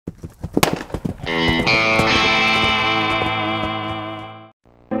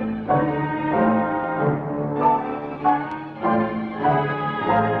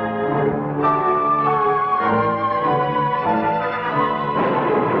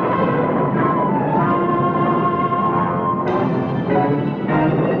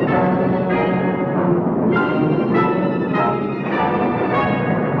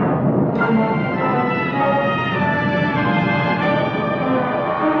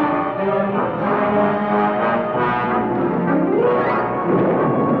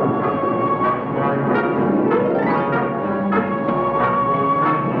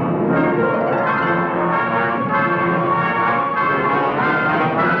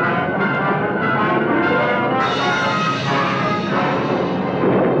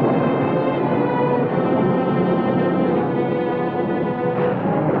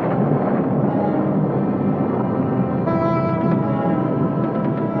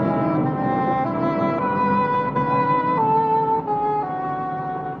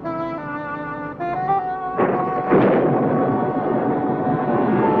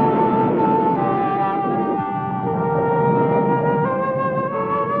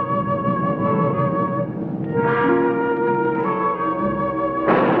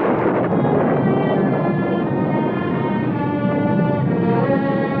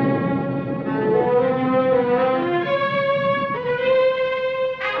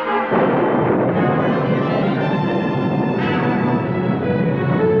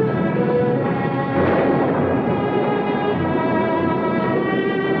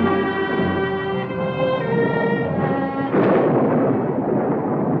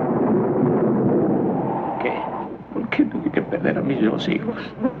mis dos hijos,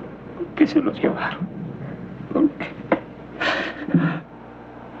 que se los llevaron.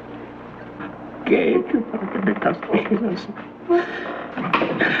 ¿Qué he hecho para que me castiguen así?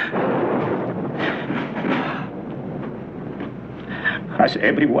 Has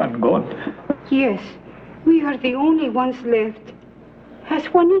everyone gone? Yes, we are the only ones left. Has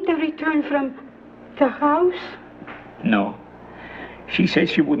Juanita returned from the house? No. She said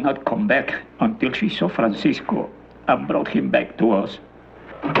she would not come back until she saw Francisco and brought him back to us.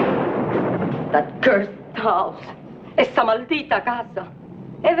 That cursed house. Esa maldita casa.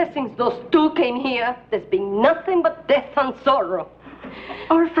 Ever since those two came here, there's been nothing but death and sorrow.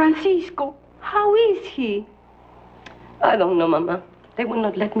 Our Francisco, how is he? I don't know, Mama. They will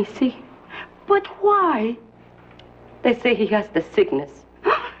not let me see. But why? They say he has the sickness.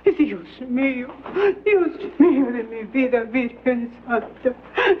 Dios mío de mi vida, Virgen Santa,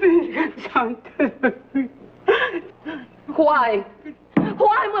 Virgen Santa. Why?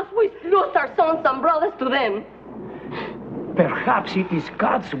 Why must we lose our sons and brothers to them? Perhaps it is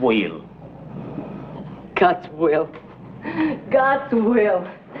God's will. God's will. God's will.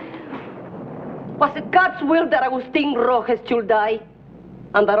 Was it God's will that Agustin Rojas should die?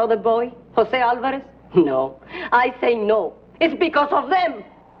 And that other boy, Jose Alvarez? No. I say no. It's because of them.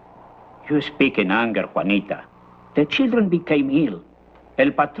 You speak in anger, Juanita. The children became ill.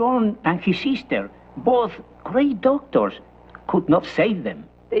 El Patron and his sister, both great doctors, could not save them.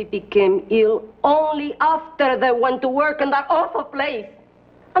 They became ill only after they went to work in that awful place.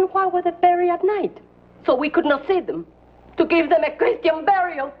 And why were they buried at night? So we could not see them. To give them a Christian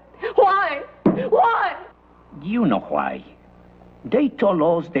burial. Why? Why? You know why. They told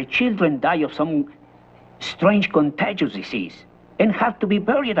us the children died of some strange contagious disease and had to be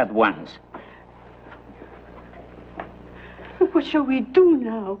buried at once. What shall we do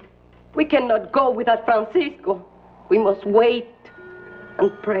now? We cannot go without Francisco. We must wait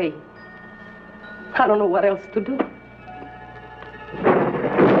and pray. I don't know what else to do.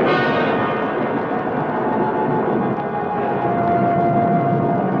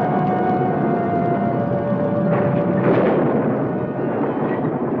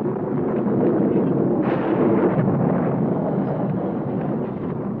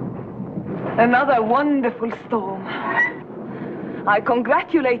 Another wonderful storm. I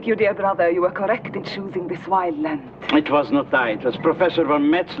congratulate you, dear brother. You were correct in choosing this wild land. It was not I. It was Professor von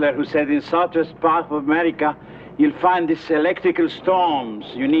Metzler who said in southwest part of America, you'll find these electrical storms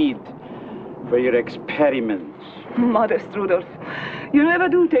you need for your experiments. Modest, Rudolph. You never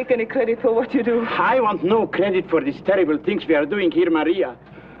do take any credit for what you do. I want no credit for these terrible things we are doing here, Maria.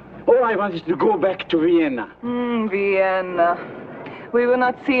 All I want is to go back to Vienna. Vienna. We will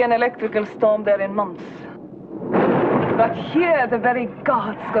not see an electrical storm there in months. But here, the very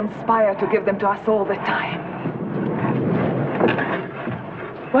gods conspire to give them to us all the time.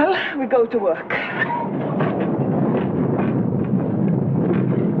 Well, we go to work.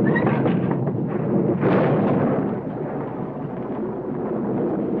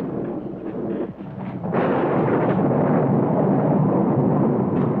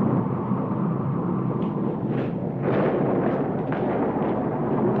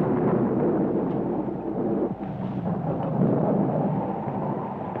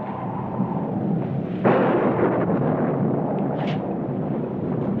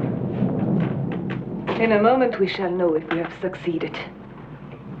 In a moment, we shall know if we have succeeded.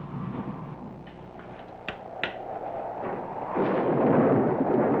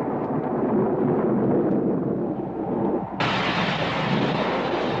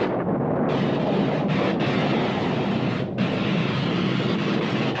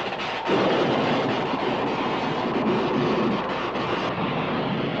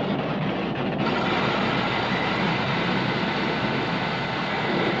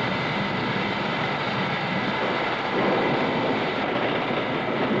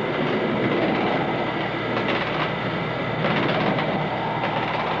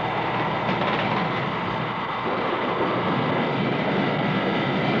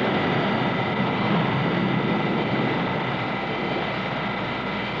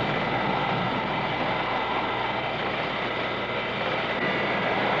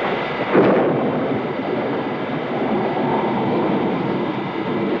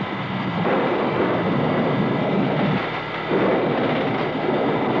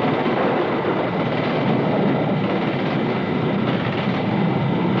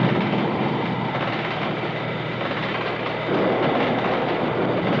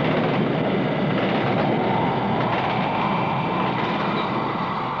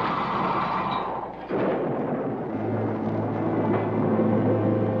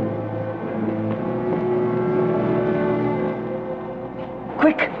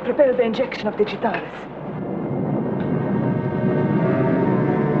 Quick, prepare the injection of Digitalis.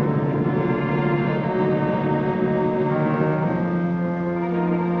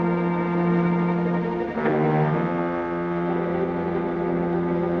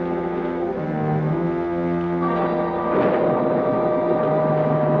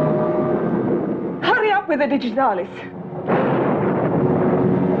 Hurry up with the Digitalis.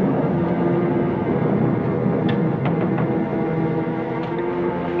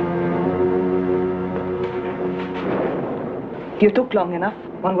 You took long enough.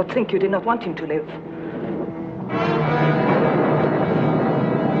 One would think you did not want him to live.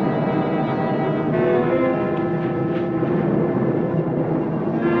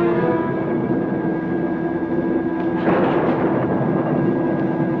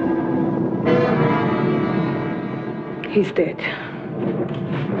 He's dead.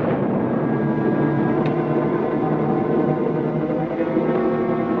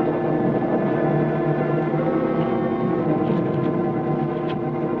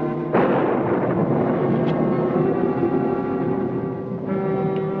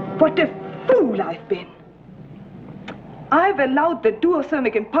 What a fool I've been. I've allowed the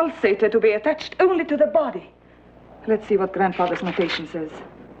duothermic impulsator to be attached only to the body. Let's see what Grandfather's notation says.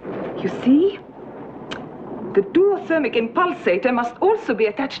 You see? The duothermic impulsator must also be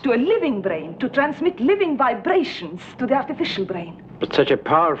attached to a living brain to transmit living vibrations to the artificial brain. But such a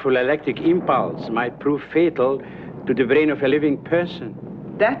powerful electric impulse might prove fatal to the brain of a living person.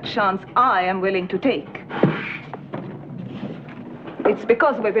 That chance I am willing to take. It's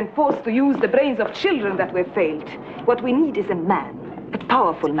because we've been forced to use the brains of children that we've failed. What we need is a man, a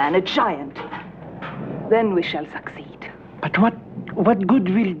powerful man, a giant. Then we shall succeed. But what good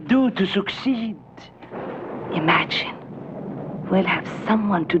will it do to succeed? Imagine, we'll have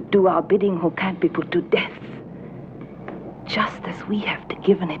someone to do our bidding who can't be put to death. Just as we have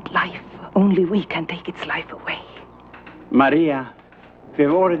given it life, only we can take its life away. Maria, we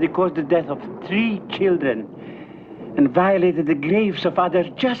have already caused the death of 3 children and violated the graves of others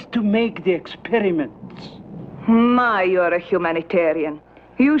just to make the experiments. My, you're a humanitarian.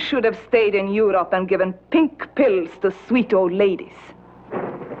 You should have stayed in Europe and given pink pills to sweet old ladies.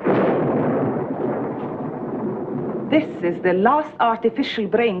 This is the last artificial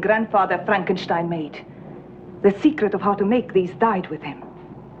brain Grandfather Frankenstein made. The secret of how to make these died with him.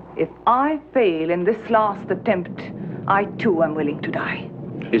 If I fail in this last attempt, I too am willing to die.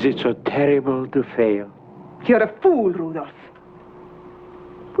 Is it so terrible to fail? You're a fool, Rudolph.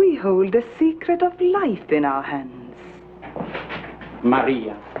 We hold the secret of life in our hands.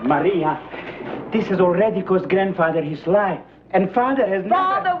 Maria, this has already cost Grandfather his life. And Father has never...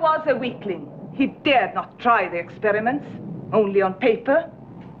 Father was a weakling. He dared not try the experiments, only on paper.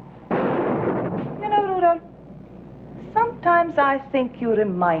 You know, Rudolph, sometimes I think you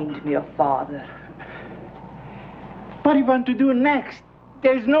remind me of Father. What do you want to do next?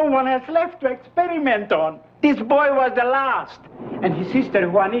 There's no one else left to experiment on. This boy was the last. And his sister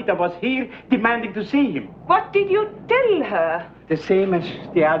Juanita was here demanding to see him. What did you tell her? The same as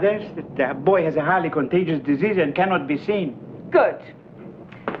the others, that the boy has a highly contagious disease and cannot be seen. Good.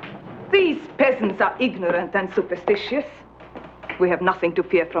 These peasants are ignorant and superstitious. We have nothing to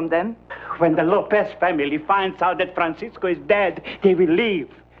fear from them. When the Lopez family finds out that Francisco is dead, they will leave,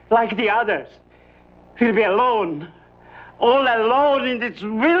 like the others. We'll be alone, all alone in this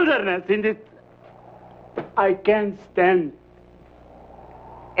wilderness, in this... I can't stand.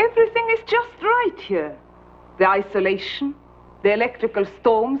 Everything is just right here. The isolation, the electrical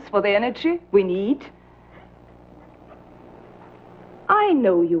storms for the energy we need. I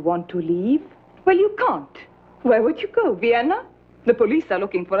know you want to leave. Well, you can't. Where would you go? Vienna? The police are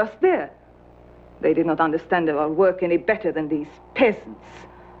looking for us there. They did not understand our work any better than these peasants.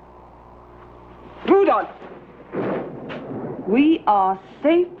 Rudolph! We are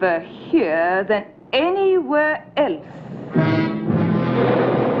safer here than anywhere else.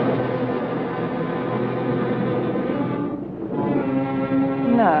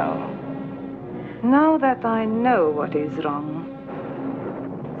 Now that I know what is wrong,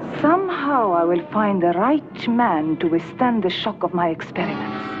 somehow I will find the right man to withstand the shock of my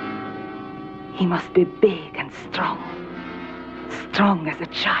experiments. He must be big and strong as a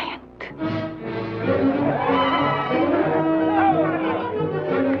giant.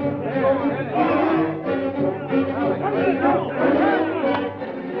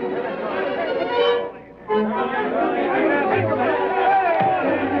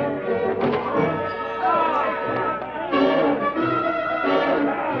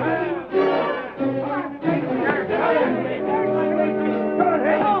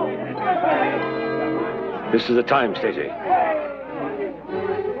 This is the time, Stacey.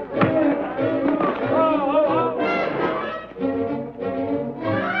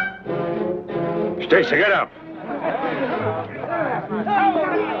 Stacy, get up.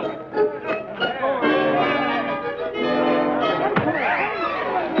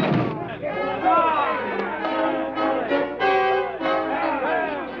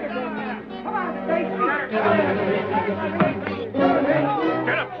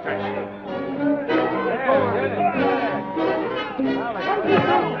 Get up, Stacy.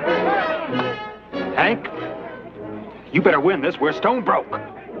 Hank, you better win this. We're stone broke.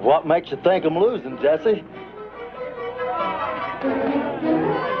 What makes you think I'm losing, Jesse?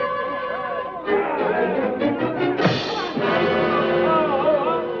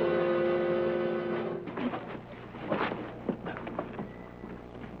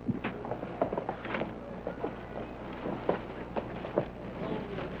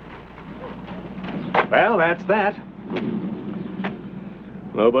 Well, that's that.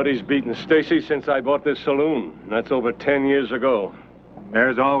 Nobody's beaten Stacy since I bought this saloon. That's over 10 years ago.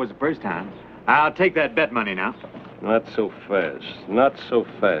 There's always the first time. I'll take that bet money now. Not so fast. Not so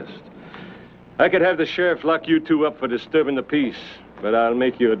fast. I could have the sheriff lock you two up for disturbing the peace, but I'll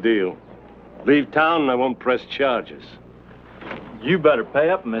make you a deal. Leave town and I won't press charges. You better pay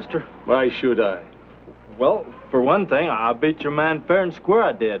up, mister. Why should I? Well, for one thing, I beat your man fair and square,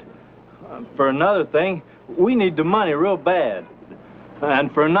 I did. For another thing, we need the money real bad.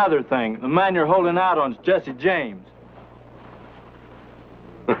 And for another thing, the man you're holding out on is Jesse James.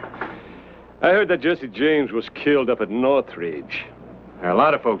 I heard that Jesse James was killed up at Northridge. There are a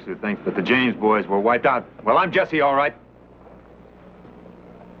lot of folks who think that the James boys were wiped out. Well, I'm Jesse, all right.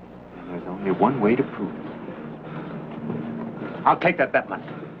 And there's only one way to prove it. I'll take that bet money.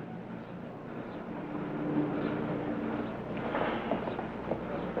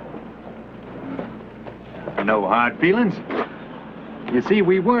 No hard feelings. You see,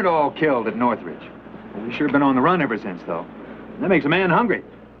 we weren't all killed at Northridge. We've sure been on the run ever since, though. That makes a man hungry.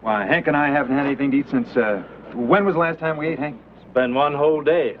 Why, Hank and I haven't had anything to eat since, when was the last time we ate, Hank? It's been one whole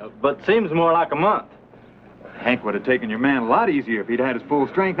day, but seems more like a month. Hank would have taken your man a lot easier if he'd had his full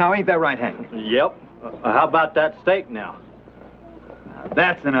strength. Now, ain't that right, Hank? Yep. How about that steak now? Now,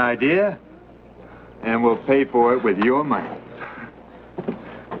 that's an idea. And we'll pay for it with your money.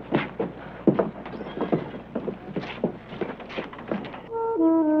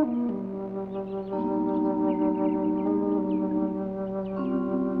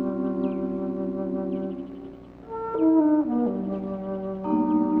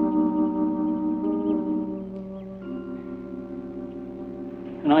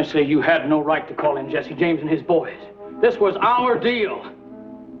 And I say you had no right to call in Jesse James and his boys. This was our deal.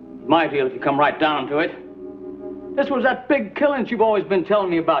 My deal, if you come right down to it. This was that big killing you've always been telling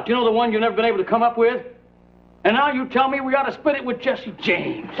me about. You know, the one you've never been able to come up with? And now you tell me we ought to split it with Jesse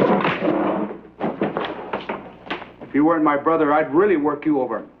James. If you weren't my brother, I'd really work you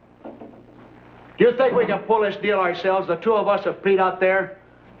over. Do you think we can pull this deal ourselves? The two of us have Pete out there?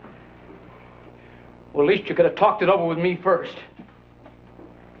 Well, at least you could have talked it over with me first.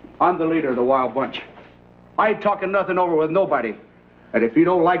 I'm the leader of the wild bunch. I ain't talking nothing over with nobody. And if you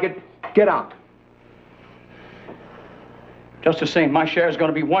don't like it, get out. Just the same, my share is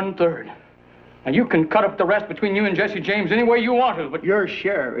going to be 1/3. And you can cut up the rest between you and Jesse James any way you want to, but... Your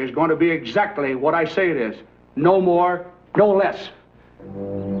share is going to be exactly what I say it is. No more, no less.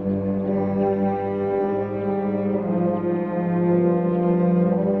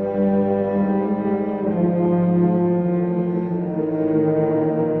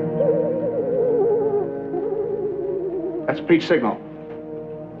 That's Pete's signal.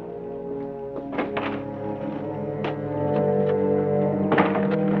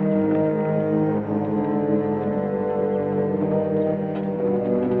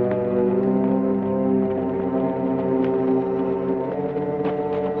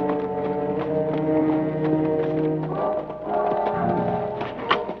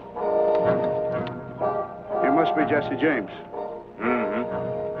 You must be Jesse James.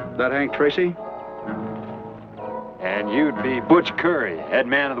 Mm-hmm. That Hank Tracy? And you'd be Butch Curry, head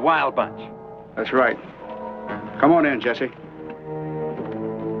man of the Wild Bunch. That's right. Come on in, Jesse.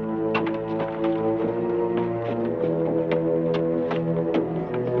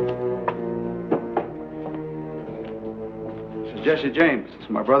 This is Jesse James. This is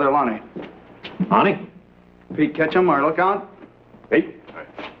my brother, Lonnie. Lonnie? Pete Ketchum, our lookout. Pete.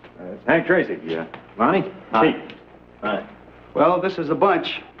 It's Hank Tracy. Yeah. Lonnie? Hi. Pete. Hi. Well, this is the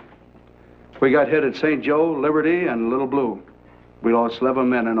bunch. We got hit at St. Joe, Liberty, and Little Blue. We lost 11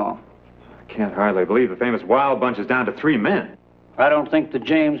 men in all. I can't hardly believe the famous Wild Bunch is down to 3 men. I don't think the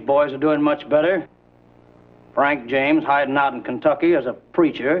James boys are doing much better. Frank James hiding out in Kentucky as a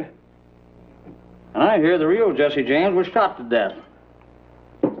preacher. And I hear the real Jesse James was shot to death.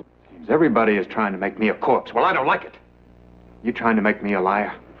 Seems everybody is trying to make me a corpse. Well, I don't like it. You trying to make me a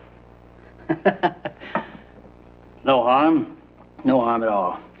liar? No harm. No harm at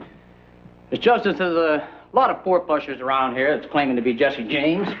all. It's just that there's a lot of four-plushers around here that's claiming to be Jesse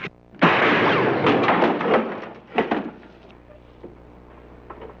James.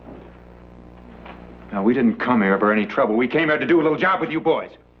 Now, we didn't come here for any trouble. We came here to do a little job with you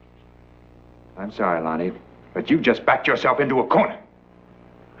boys. I'm sorry, Lonnie, but you just backed yourself into a corner.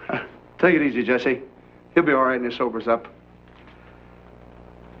 Take it easy, Jesse. He'll be all right when he sobers up.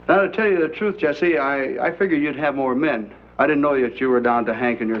 Now, to tell you the truth, Jesse, I figured you'd have more men. I didn't know that you were down to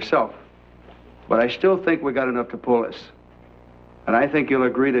Hank and yourself. But I still think we got enough to pull this. And I think you'll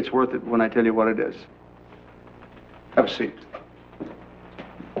agree that it's worth it when I tell you what it is. Have a seat.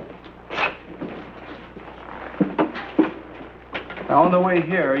 Now, on the way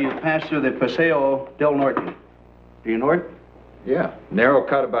here, you pass through the Paseo del Norte. Do you know it? Yeah, narrow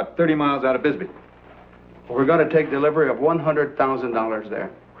cut about 30 miles out of Bisbee. We're going to take delivery of $100,000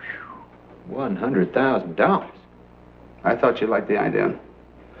 there. $100,000? I thought you'd like the idea.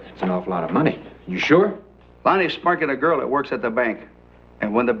 It's an awful lot of money. You sure? Lonnie's sparking a girl that works at the bank.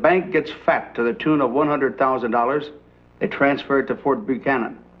 And when the bank gets fat to the tune of $100,000, they transfer it to Fort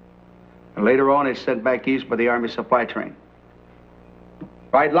Buchanan. And later on, it's sent back east by the Army supply train.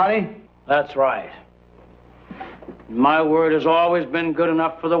 Right, Lonnie? That's right. My word has always been good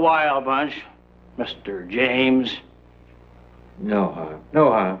enough for the Wild Bunch, Mr. James. No harm.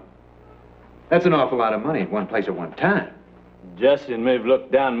 No harm. That's an awful lot of money in one place at one time. Jesse and me have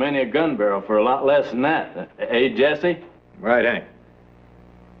looked down many a gun barrel for a lot less than that. Eh, Jesse? Right, Hank.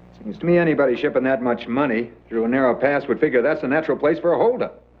 Seems to me anybody shipping that much money through a narrow pass would figure that's a natural place for a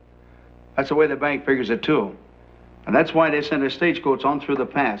holdup. That's the way the bank figures it, too. And that's why they send a stagecoach on through the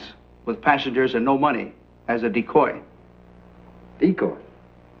pass with passengers and no money as a decoy. Decoy?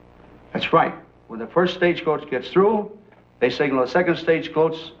 That's right. When the first stagecoach gets through, they signal a second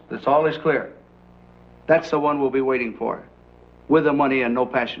stagecoach that's all is clear. That's the one we'll be waiting for, with the money and no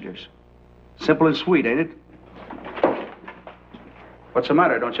passengers. Simple and sweet, ain't it? What's the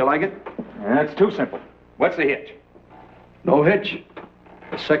matter? Don't you like it? That's too simple. What's the hitch? No hitch.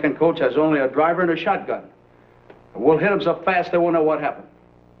 The second coach has only a driver and a shotgun. And we'll hit them so fast they won't know what happened.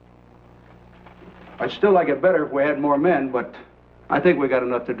 I'd still like it better if we had more men, but I think we got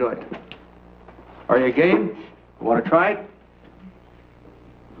enough to do it. Are you game? Want to try it?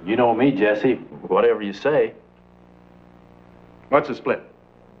 You know me, Jesse. Whatever you say. What's the split?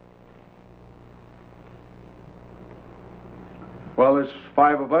 Well, there's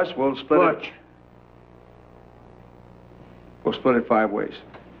 5 of us. We'll split it. We'll split it 5 ways.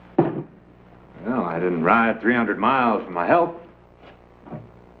 Well, I didn't ride 300 miles for my health.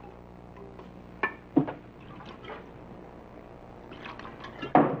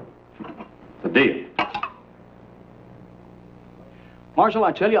 The deal. Marshal,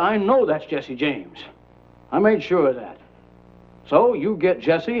 I tell you, I know that's Jesse James. I made sure of that. So you get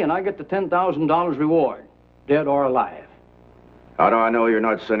Jesse, and I get the $10,000 reward, dead or alive. How do I know you're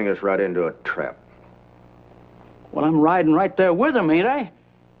not sending us right into a trap? Well, I'm riding right there with him, ain't I?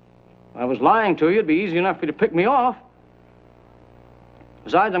 If I was lying to you, it'd be easy enough for you to pick me off.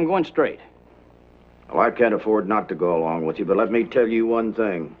 Besides, I'm going straight. Well, I can't afford not to go along with you, but let me tell you one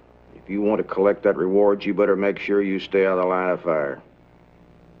thing. If you want to collect that reward, you better make sure you stay out of the line of fire.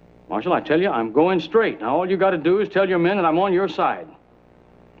 Marshal, I tell you, I'm going straight. Now, all you got to do is tell your men that I'm on your side.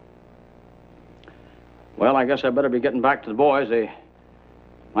 Well, I guess I better be getting back to the boys. They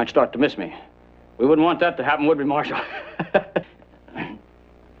might start to miss me. We wouldn't want that to happen, would we, Marshal?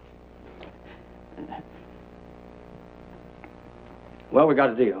 Well, we got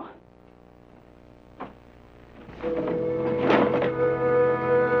a deal.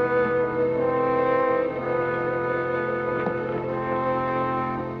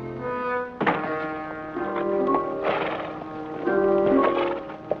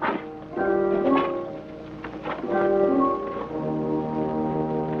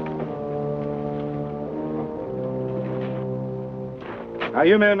 Now,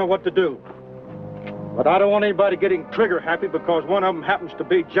 you men know what to do. But I don't want anybody getting trigger happy because one of them happens to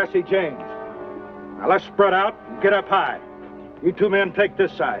be Jesse James. Now, let's spread out and get up high. You 2 men take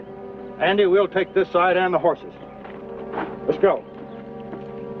this side. Andy, we'll take this side and the horses. Let's go.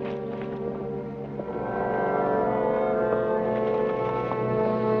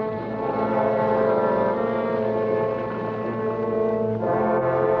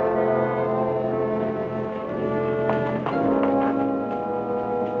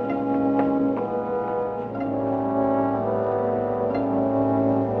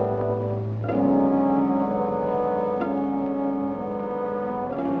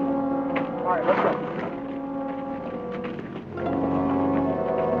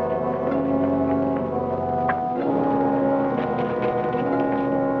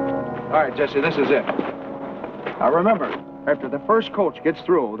 right, Jesse, this is it. Now remember, after the first coach gets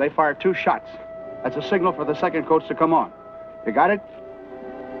through, they fire 2 shots. That's a signal for the second coach to come on. You got it?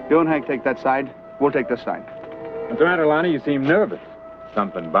 You and Hank take that side. We'll take this side. What's the matter, Lonnie? You seem nervous.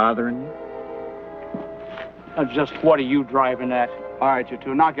 Something bothering you? Just what are you driving at? All right, you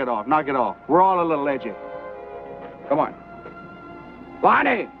two, knock it off, knock it off. We're all a little edgy. Come on.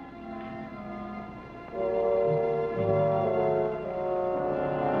 Lonnie!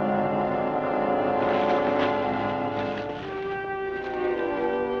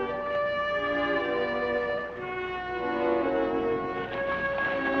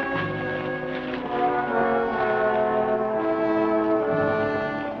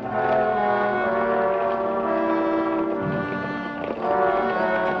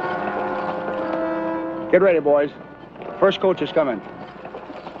 Get ready, boys. First coach is coming.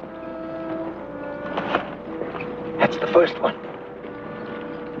 That's the first one.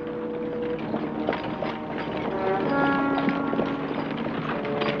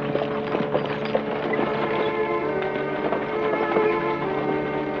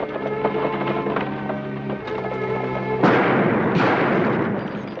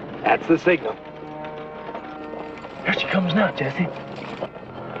 That's the signal. Here she comes now, Jesse.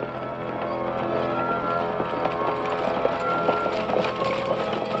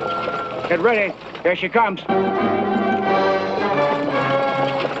 Get ready. Here she comes.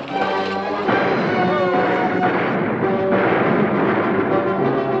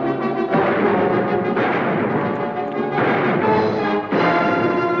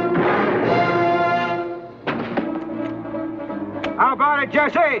 How about it,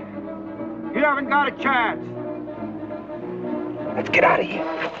 Jesse? You haven't got a chance. Let's get out of here.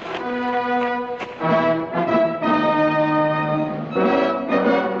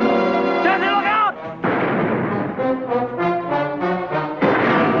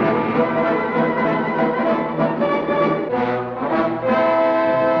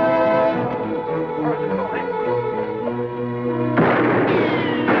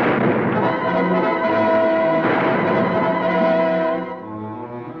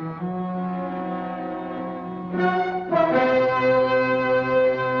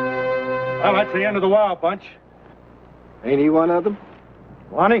 Well, that's the end of the Wild Bunch. Ain't he one of them?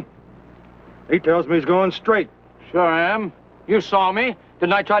 Lonnie? He tells me he's going straight. Sure I am. You saw me.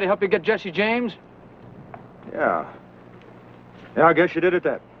 Didn't I try to help you get Jesse James? Yeah. Yeah, I guess you did at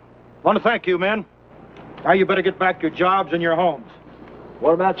that. Want to thank you, men. Now you better get back your jobs and your homes.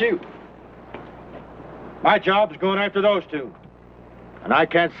 What about you? My job's going after those two. And I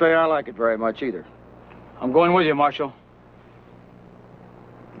can't say I like it very much either. I'm going with you, Marshal.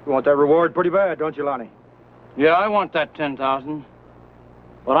 You want that reward pretty bad, don't you, Lonnie? Yeah, I want that 10,000.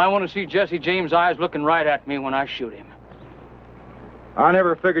 But I want to see Jesse James' eyes looking right at me when I shoot him. I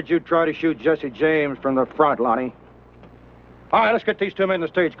never figured you'd try to shoot Jesse James from the front, Lonnie. All right, let's get these two men in the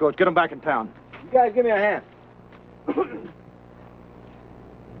stagecoach. Get them back in town. You guys give me a hand.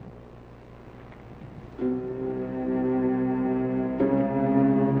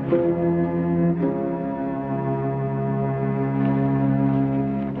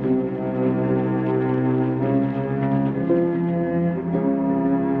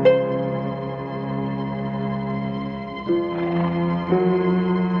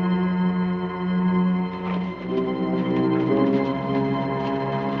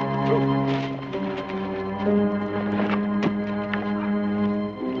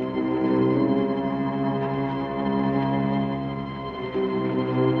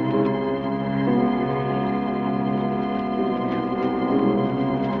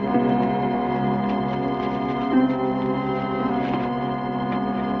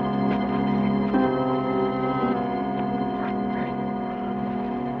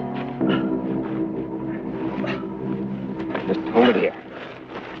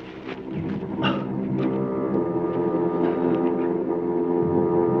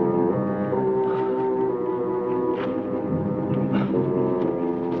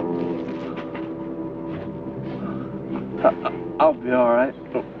 I'll be all right.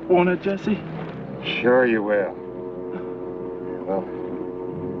 Won't it, Jesse? Sure you will.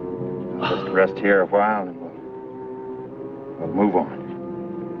 Well, I'll just rest here a while and we'll move on.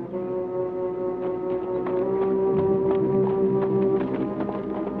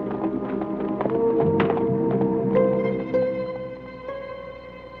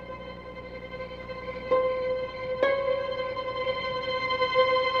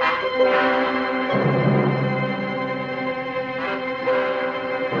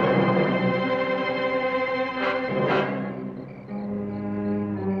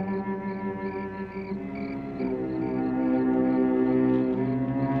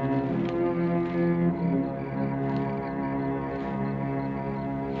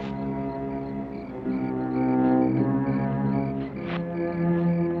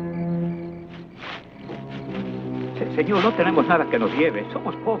 Señor, no tenemos nada que nos lleve.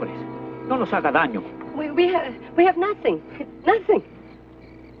 Somos pobres. No nos haga daño. We have nothing. Nothing.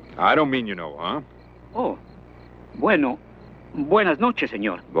 I don't mean you know, huh? Oh, bueno. Buenas noches,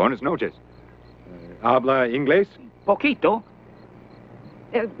 señor. Buenas noches. ¿Habla inglés? Poquito.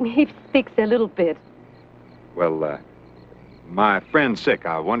 He speaks a little bit. Well, my friend's sick.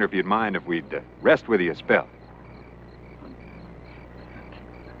 I wonder if you'd mind if we'd rest with you a spell.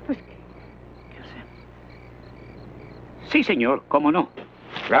 Sí, señor, cómo no.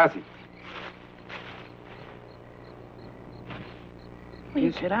 Gracias.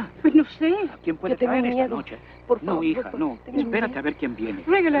 ¿Quién será? Pues no sé. ¿Quién puede Yo tengo traer esta miedo. noche? Por favor, No, hija, no. tengo Espérate miedo. a ver quién viene.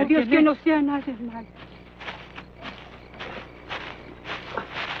 Ruégale a Dios ¿Quién que es? no sea nada mal.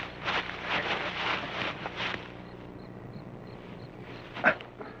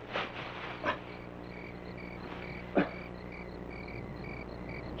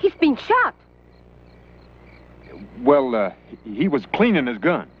 He's been shot. Well, he was cleaning his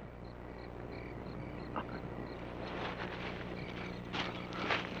gun.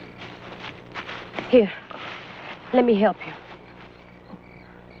 Here, let me help you.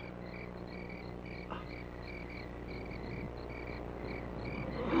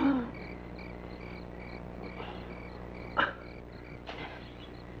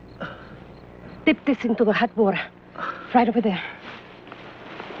 Dip this into the hot water. Right over there.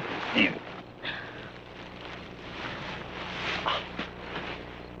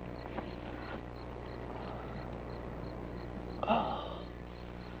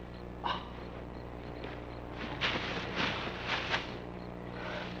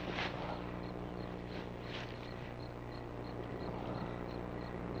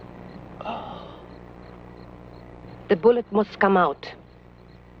 The bullet must come out.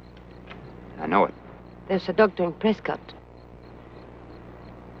 I know it. There's a doctor in Prescott.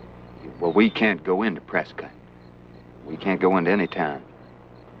 Well, we can't go into Prescott. We can't go into any town.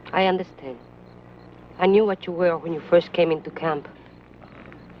 I understand. I knew what you were when you first came into camp.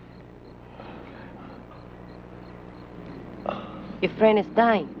 Your friend is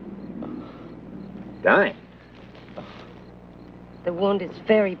dying. Dying? The wound is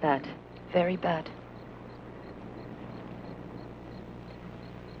very bad. Very bad.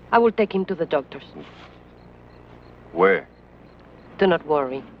 I will take him to the doctors. Where? Do not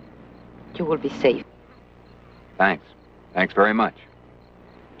worry. You will be safe. Thanks. Thanks very much.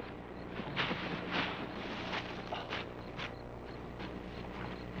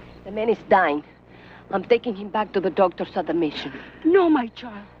 The man is dying. I'm taking him back to the doctors at the mission. No, my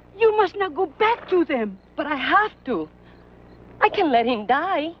child. You must not go back to them. But I have to. I can't let him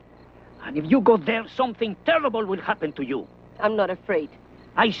die. And if you go there, something terrible will happen to you. I'm not afraid.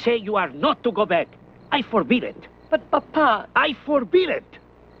 I say you are not to go back. I forbid it. But, Papa... I forbid it.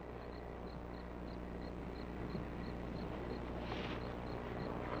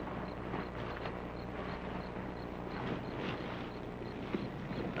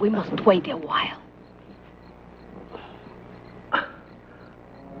 We must wait a while.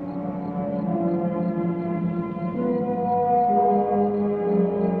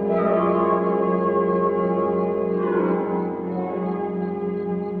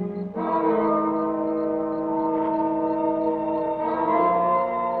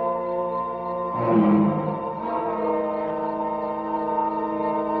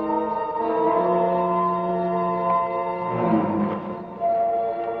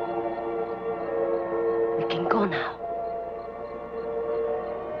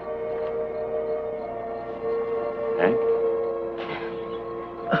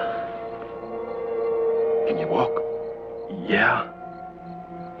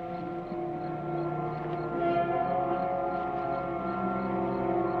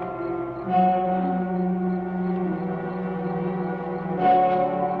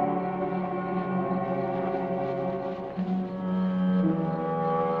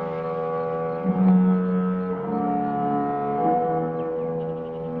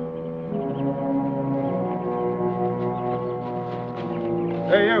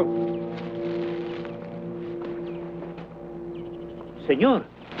 Hey, you. Senor.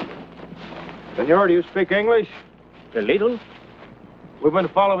 Senor, do you speak English? A little. We've been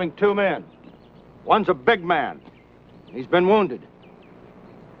following two men. One's a big man. He's been wounded.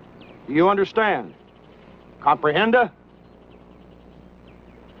 Do you understand? Comprehenda?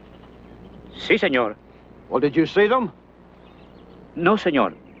 Sí, senor. Well, did you see them? No,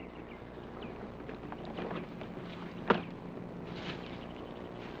 senor.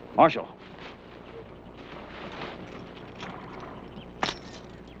 Marshal.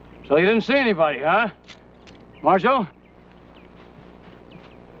 So you didn't see anybody, huh? Marshal?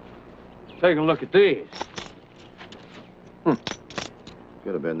 Take a look at these.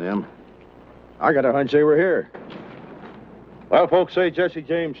 Could have been them. I got a hunch they were here. Well, folks say Jesse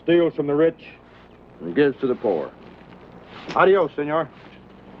James steals from the rich and gives to the poor. Adios, senor.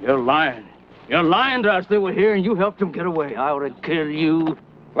 You're lying. You're lying to us. They were here and you helped them get away. I ought to kill you.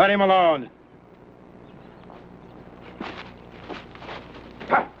 Let him alone.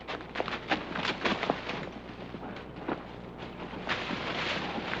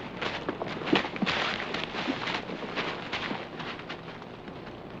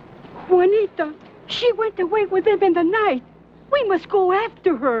 Juanita, she went away with them in the night. We must go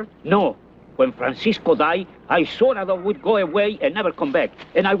after her. No. When Francisco died, I swore that I would go away and never come back.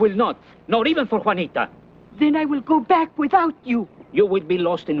 And I will not. Not even for Juanita. Then I will go back without you. You will be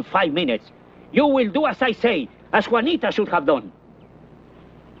lost in 5 minutes. You will do as I say, as Juanita should have done.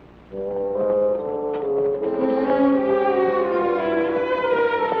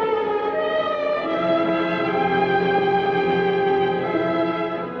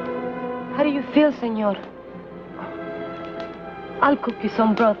 How do you feel, senor? I'll cook you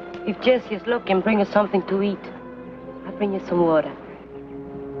some broth. If Jesse is looking, bring us something to eat. I'll bring you some water.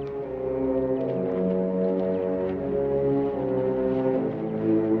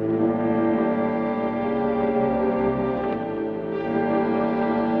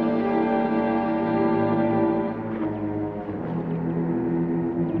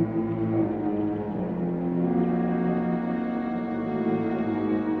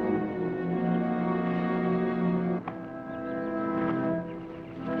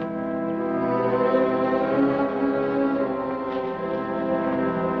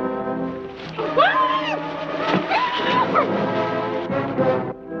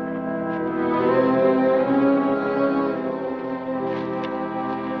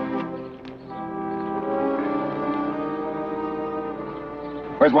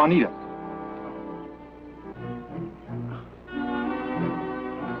 Where's Juanita?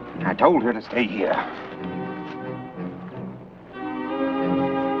 I told her to stay here.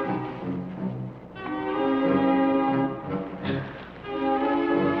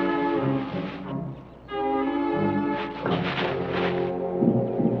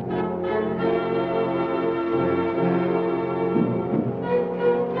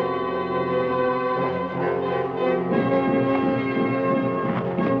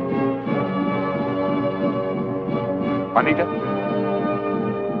 Juanita?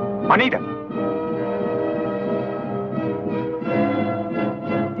 Juanita?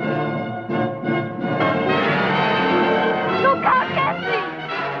 Look out, Jesse!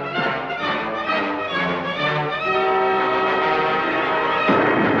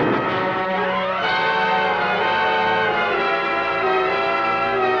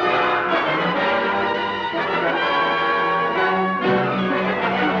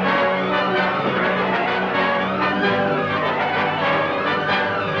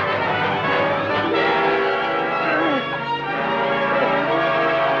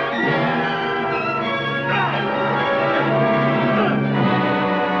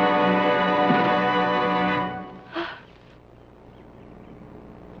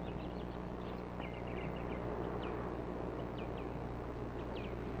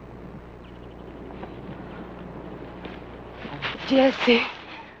 Jesse.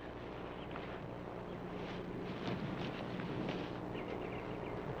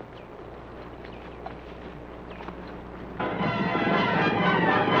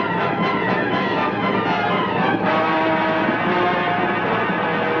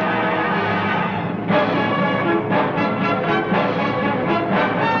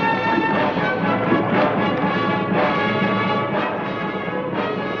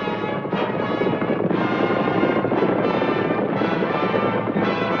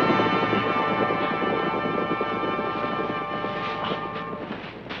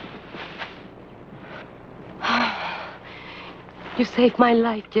 You saved my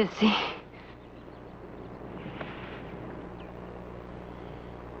life, Jesse.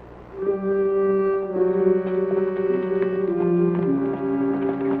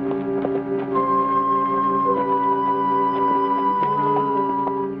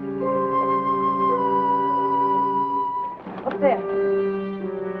 Up there.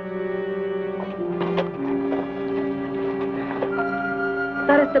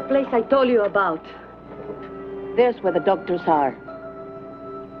 That is the place I told you about. There's where the doctors are.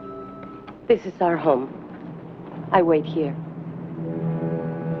 This is our home. I wait here.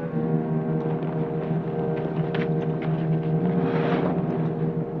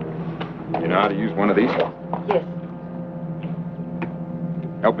 You know how to use one of these? Yes.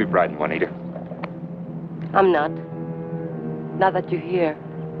 Help me frighten Juanita. I'm not. Now that you're here,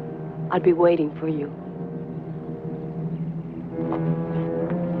 I'll be waiting for you.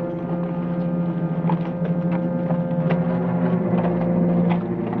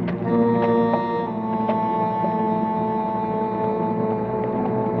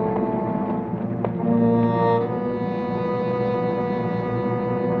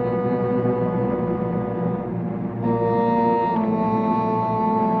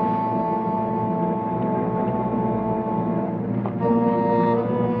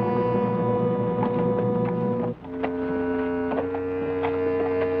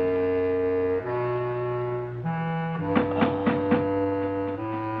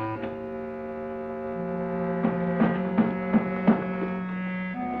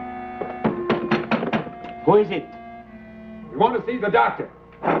 Who is it? We want to see the doctor.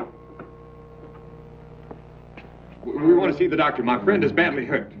 We want to see the doctor. My friend is badly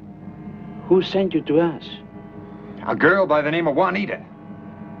hurt. Who sent you to us? A girl by the name of Juanita.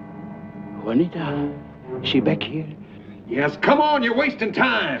 Juanita? Is she back here? Yes, come on, you're wasting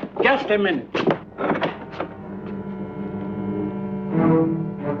time. Just a minute.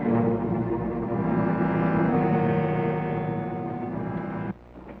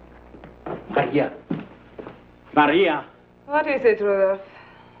 Maria. Maria. What is it, Rudolph?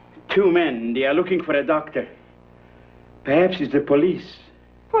 2 men. They are looking for a doctor. Perhaps it's the police.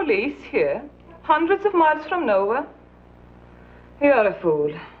 Police here? Hundreds of miles from nowhere? You're a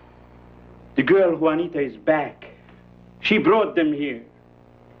fool. The girl Juanita is back. She brought them here.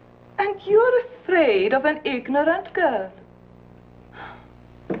 And you're afraid of an ignorant girl?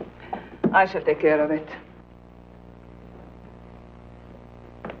 I shall take care of it.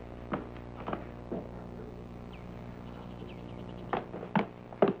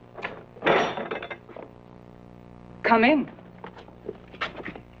 Come in.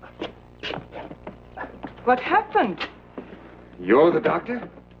 What happened? You're the doctor?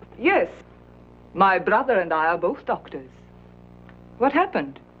 Yes. My brother and I are both doctors. What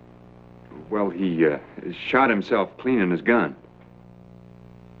happened? Well, he shot himself cleaning his gun.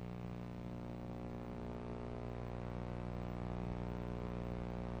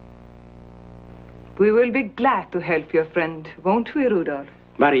 We will be glad to help your friend, won't we, Rudolph?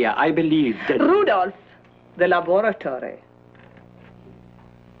 Maria, I believe that... Rudolph, the laboratory.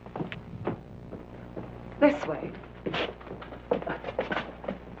 This way.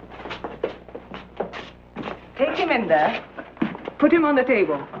 Take him in there. Put him on the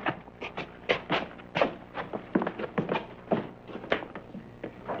table.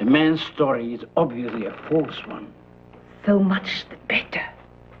 The man's story is obviously a false one. So much the better.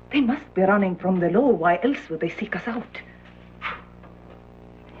 They must be running from the law. Why else would they seek us out?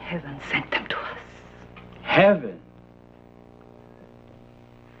 Heaven sent them to us. Heaven?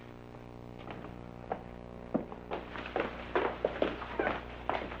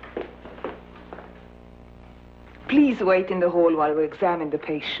 Please wait in the hall while we examine the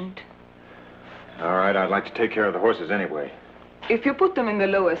patient. All right, I'd like to take care of the horses anyway. If you put them in the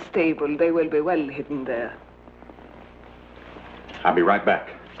lower stable, they will be well hidden there. I'll be right back.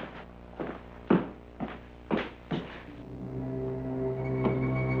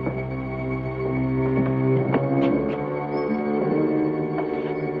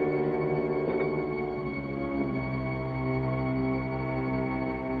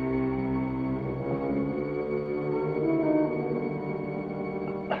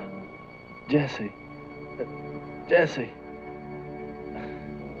 Jesse. Jesse.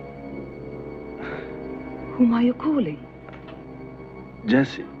 Whom are you calling?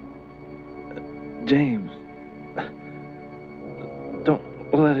 Jesse. James. Don't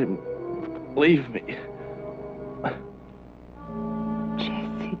let him leave me.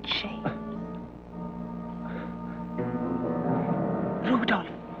 Jesse James. Rudolph,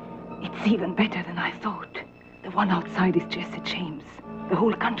 it's even better than I thought. The one outside is Jesse James. The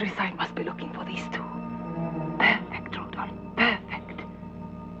whole countryside must be looking for these two. Perfect, Rudolph, perfect.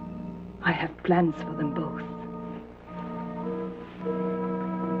 I have plans for them both.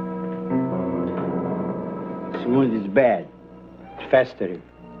 His wound is bad. It's festering.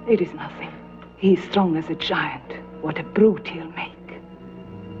 It is nothing. He is strong as a giant. What a brute he'll make.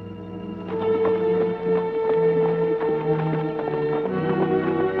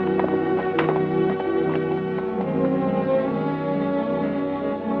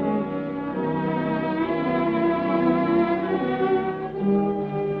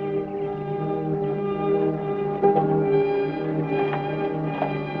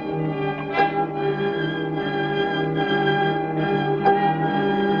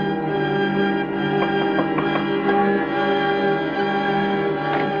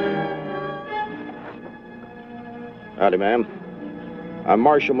 Howdy, ma'am. I'm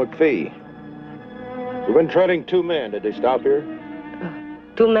Marshal McPhee. We've been trailing 2 men. Did they stop here?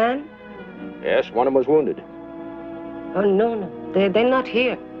 2 men? Yes, one of them was wounded. Oh, no. They're not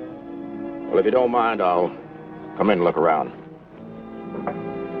here. Well, if you don't mind, I'll come in and look around.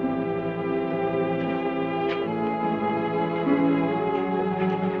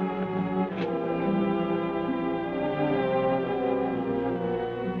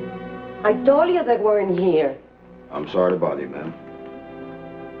 I told you they weren't here. I'm sorry to bother you, ma'am.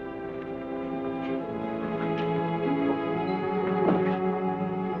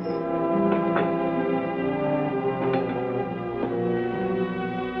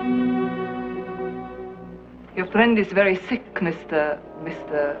 Your friend is very sick, Mr.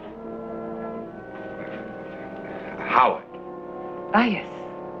 Howard. Ah, yes.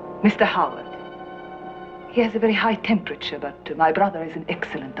 Mr. Howard. He has a very high temperature, but my brother is an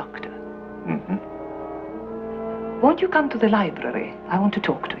excellent doctor. Mm-hmm. Won't you come to the library? I want to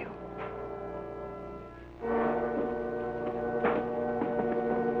talk to you.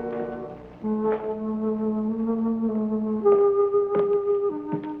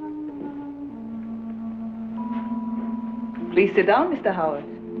 Please sit down, Mr. Howard.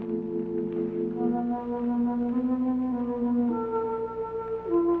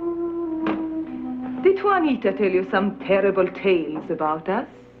 Did Juanita tell you some terrible tales about us?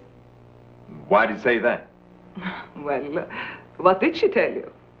 Why did you say that? Well, what did she tell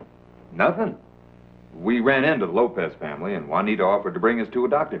you? Nothing. We ran into the Lopez family, and Juanita offered to bring us to a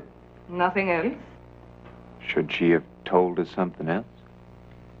doctor. Nothing else? Should she have told us something else?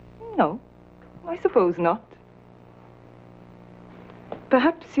 No, I suppose not.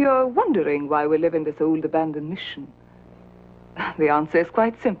 Perhaps you're wondering why we live in this old abandoned mission. The answer is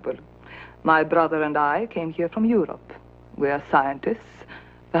quite simple. My brother and I came here from Europe. We are scientists,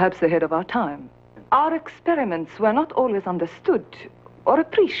 perhaps ahead of our time. Our experiments were not always understood or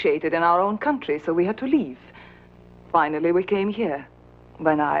appreciated in our own country, so we had to leave. Finally, we came here.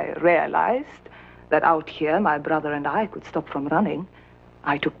 When I realized that out here my brother and I could stop from running,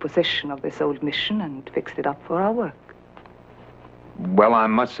 I took possession of this old mission and fixed it up for our work. Well, I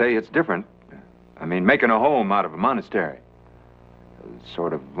must say it's different. I mean, making a home out of a monastery.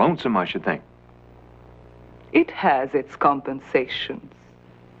 Sort of lonesome, I should think. It has its compensations.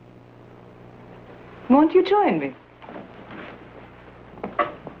 Won't you join me?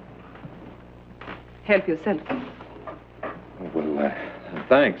 Help yourself. Well,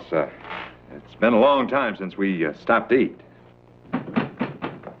 thanks. It's been a long time since we stopped to eat.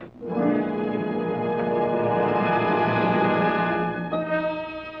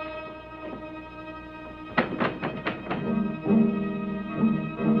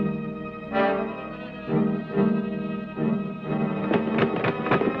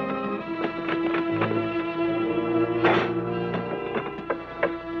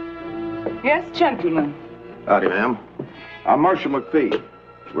 Yes, gentlemen. Howdy, ma'am. I'm Marshal McPhee.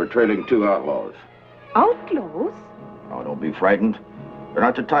 We're trailing 2 outlaws. Outlaws? Oh, don't be frightened. They're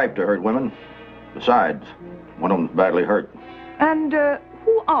not the type to hurt women. Besides, one of them's badly hurt. And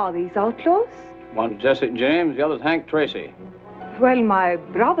who are these outlaws? One's Jesse James, the other's Hank Tracy. Well, my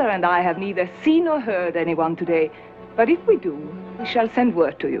brother and I have neither seen nor heard anyone today. But if we do, we shall send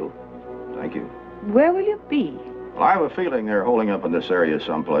word to you. Thank you. Where will you be? Well, I have a feeling they're holding up in this area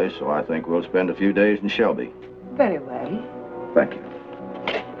someplace, so I think we'll spend a few days in Shelby. Very well. Thank you.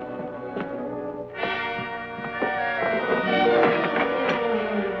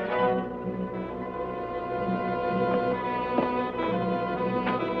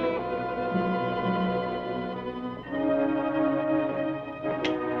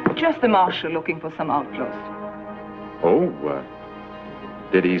 Just the marshal looking for some outlaws. Oh,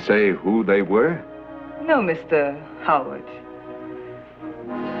 did he say who they were? No, Mr. Howard.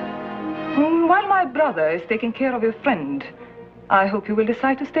 While my brother is taking care of your friend, I hope you will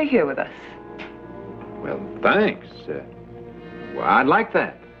decide to stay here with us. Well, thanks. Well, I'd like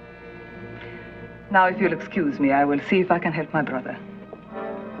that. Now, if you'll excuse me, I will see if I can help my brother.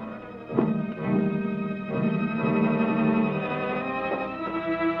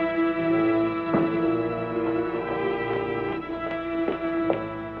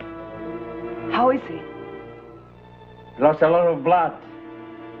 How is he? Lost a lot of blood.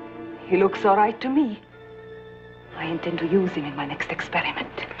 He looks all right to me. I intend to use him in my next experiment.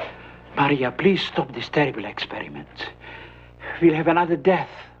 Maria, please stop this terrible experiment. We'll have another death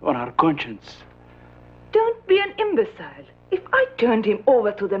on our conscience. Don't be an imbecile. If I turned him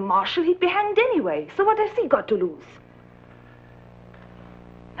over to the marshal, he'd be hanged anyway. So what has he got to lose?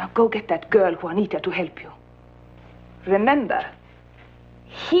 Now go get that girl, Juanita, to help you. Remember,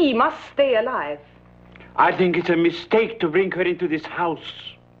 he must stay alive. I think it's a mistake to bring her into this house.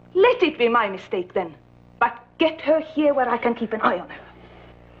 Let it be my mistake, then. But get her here where I can keep an eye on her.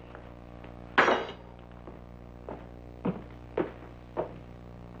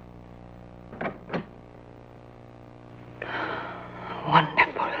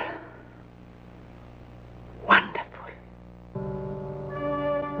 Wonderful. Wonderful.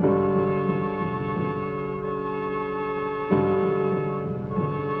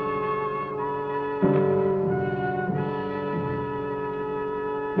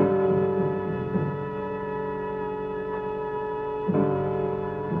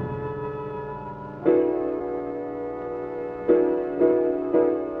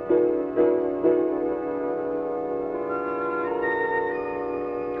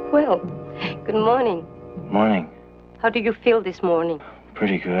 Well, good morning. Morning. How do you feel this morning?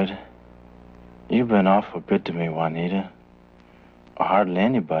 Pretty good. You've been awful good to me, Juanita. Hardly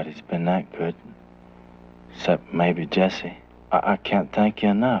anybody's been that good. Except maybe Jesse. I can't thank you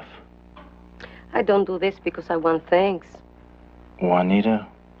enough. I don't do this because I want thanks. Juanita,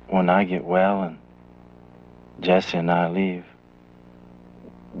 when I get well and Jesse and I leave,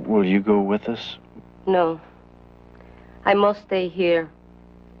 will you go with us? No. I must stay here.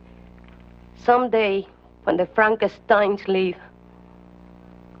 Someday, when the Frankensteins leave,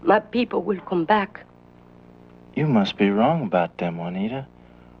 my people will come back. You must be wrong about them, Juanita.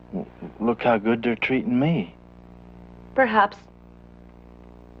 Look how good they're treating me. Perhaps.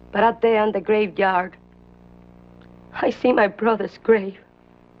 But out there in the graveyard, I see my brother's grave.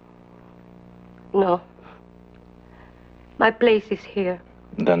 No. My place is here.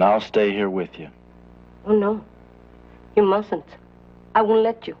 Then I'll stay here with you. Oh, no. You mustn't. I won't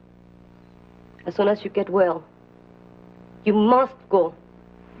let you. As soon as you get well, you must go.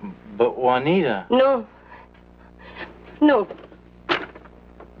 But Juanita... No. No.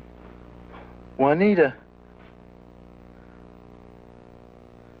 Juanita...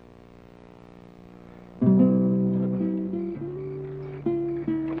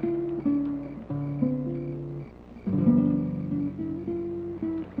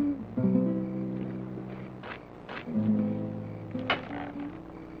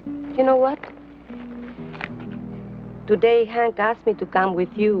 You know what? Today, Hank asked me to come with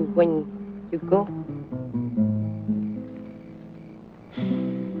you when you go.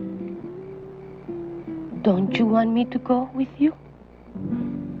 Don't you want me to go with you?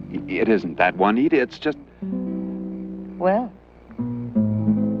 It isn't that, Juanita. It's just... Well,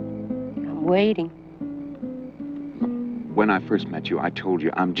 I'm waiting. When I first met you, I told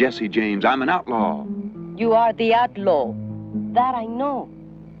you, I'm Jesse James. I'm an outlaw. You are the outlaw. That I know.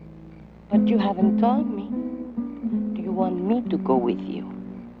 But you haven't told me. Do you want me to go with you?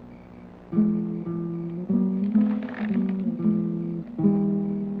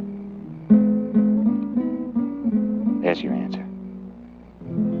 There's your answer.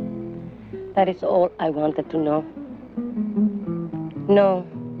 That is all I wanted to know. No.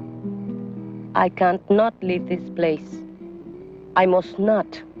 I can't not leave this place. I must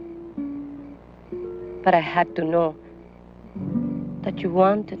not. But I had to know that you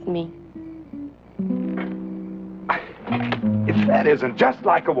wanted me. If that isn't just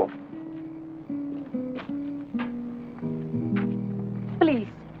like a wolf. Please,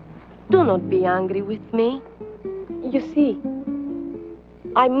 do not be angry with me. You see,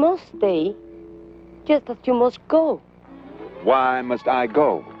 I must stay just as you must go. Why must I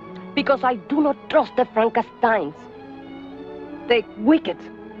go? Because I do not trust the Frankensteins. They're wicked.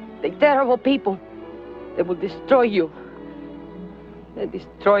 They're terrible people. They will destroy you. They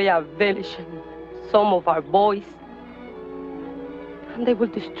destroy our village and some of our boys. And they will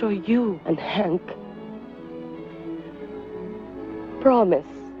destroy you and Hank. Promise.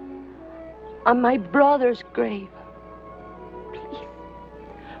 On my brother's grave. Please.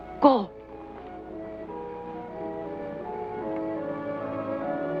 Go.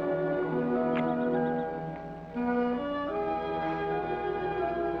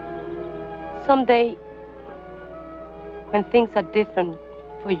 Someday, when things are different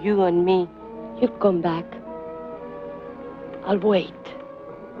for you and me, you come back. I'll wait.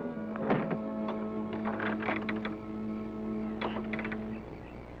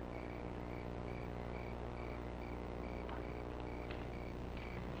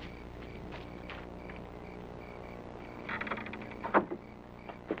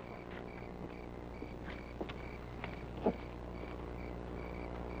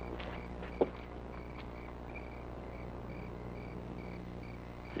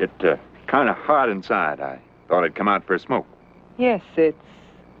 It's kind of hot inside. I thought I'd come out for a smoke. Yes, it's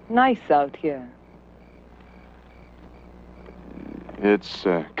nice out here. It's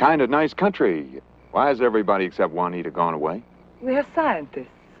kind of nice country. Why has everybody except Juanita gone away? We are scientists.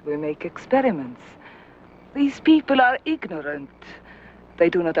 We make experiments. These people are ignorant. They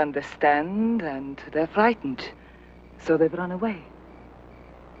do not understand, and they're frightened. So they've run away.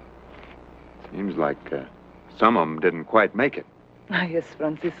 Seems like some of them didn't quite make it. Ah, yes,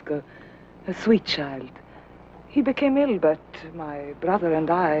 Francisco. A sweet child. He became ill, but my brother and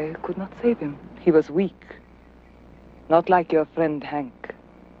I could not save him. He was weak. Not like your friend Hank.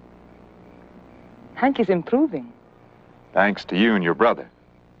 Hank is improving. Thanks to you and your brother.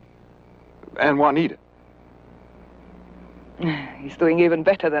 And Juanita. He's doing even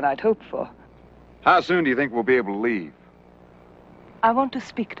better than I'd hoped for. How soon do you think we'll be able to leave? I want to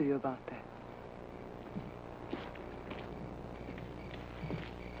speak to you about that.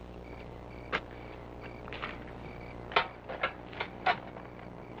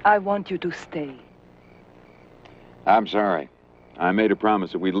 I want you to stay. I'm sorry. I made a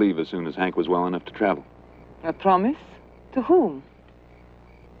promise that we'd leave as soon as Hank was well enough to travel. A promise? To whom?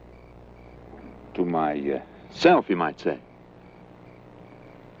 To myself, you might say.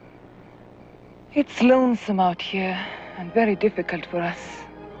 It's lonesome out here and very difficult for us.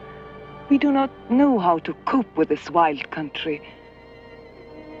 We do not know how to cope with this wild country.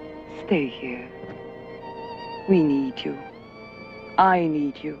 Stay here. We need you. I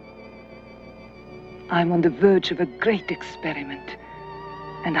need you. I'm on the verge of a great experiment,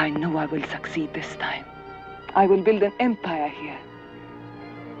 and I know I will succeed this time. I will build an empire here.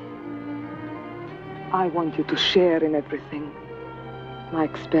 I want you to share in everything. My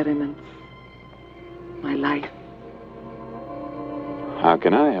experiments, my life. How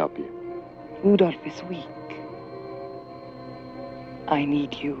can I help you? Rudolph is weak. I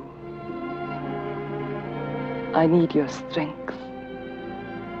need you. I need your strength.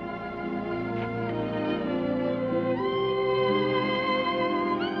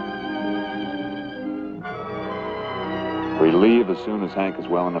 We leave as soon as Hank is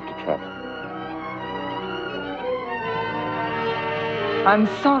well enough to travel. I'm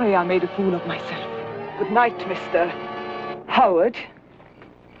sorry I made a fool of myself. Good night, Mr. Howard.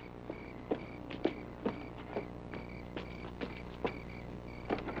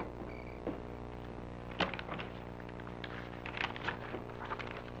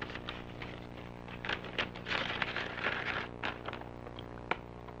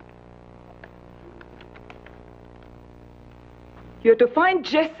 You're to find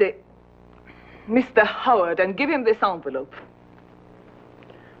Jesse, Mr. Howard, and give him this envelope.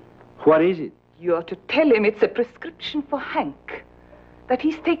 What is it? You're to tell him it's a prescription for Hank, that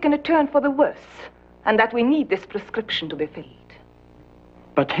he's taken a turn for the worse, and that we need this prescription to be filled.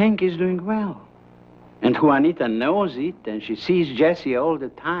 But Hank is doing well. And Juanita knows it, and she sees Jesse all the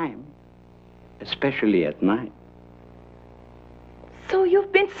time, especially at night. So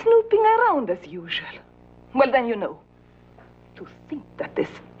you've been snooping around as usual. Well, then you know. To think that this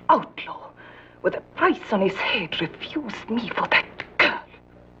outlaw, with a price on his head, refused me for that girl.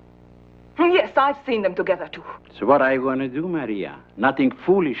 Yes, I've seen them together, too. So what are you going to do, Maria? Nothing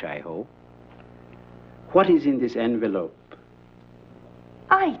foolish, I hope. What is in this envelope?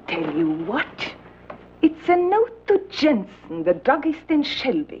 I tell you what. It's a note to Jensen, the druggist in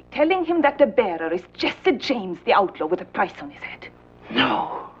Shelby, telling him that the bearer is Jesse James, the outlaw, with a price on his head.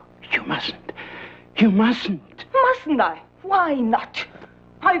 No, you mustn't. You mustn't. Mustn't I? Why not?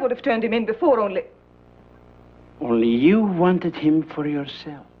 I would have turned him in before, only... Only you wanted him for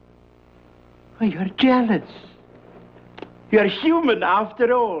yourself. Oh, you're jealous. You're human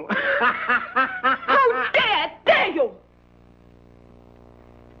after all. How dare you!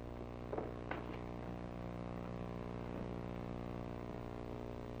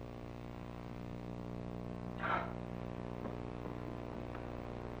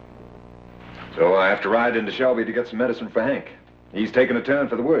 So I have to ride into Shelby to get some medicine for Hank. He's taken a turn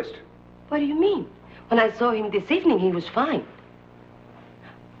for the worst. What do you mean? When I saw him this evening, he was fine.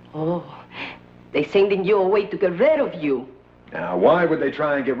 Oh, they sending you away to get rid of you. Now, why would they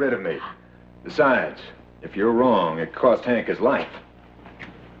try and get rid of me? Besides, if you're wrong, it cost Hank his life.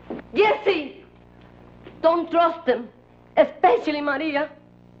 Jesse! Don't trust them. Especially Maria.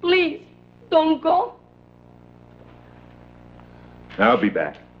 Please, don't go. I'll be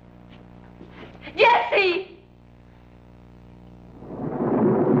back. Jesse!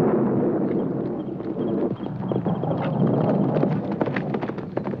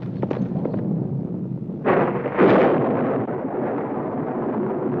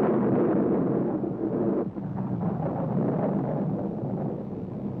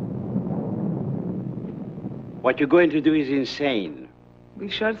 What you're going to do is insane. We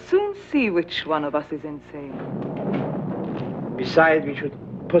shall soon see which one of us is insane. Besides, we should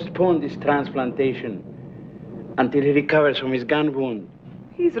postpone this transplantation until he recovers from his gun wound.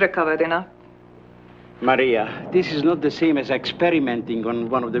 He's recovered enough. Maria, this is not the same as experimenting on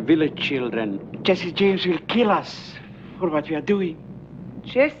one of the village children. Jesse James will kill us for what we are doing.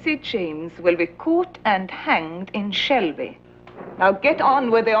 Jesse James will be caught and hanged in Shelby. Now get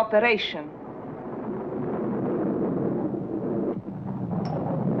on with the operation.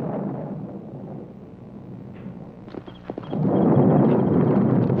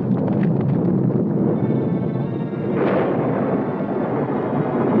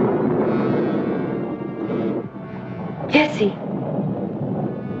 Jesse.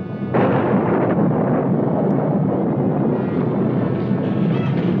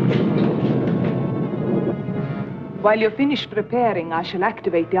 While you're finished preparing, I shall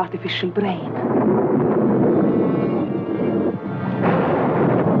activate the artificial brain.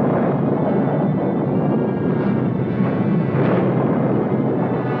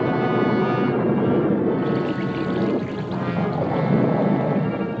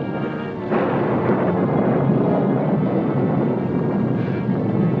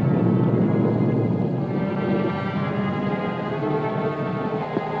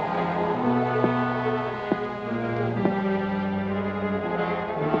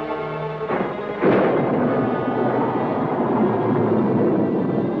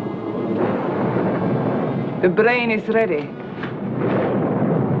 The brain is ready.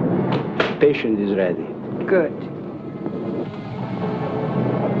 Patient is ready. Good.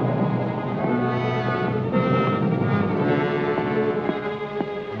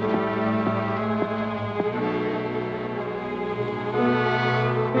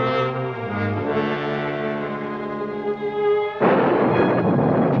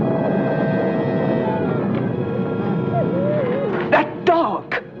 That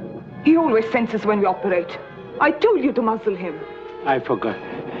dog! He always senses when we operate. I told you to muzzle him. I forgot.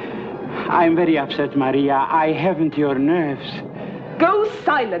 I'm very upset, Maria. I haven't your nerves. Go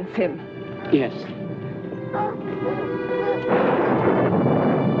silence him. Yes.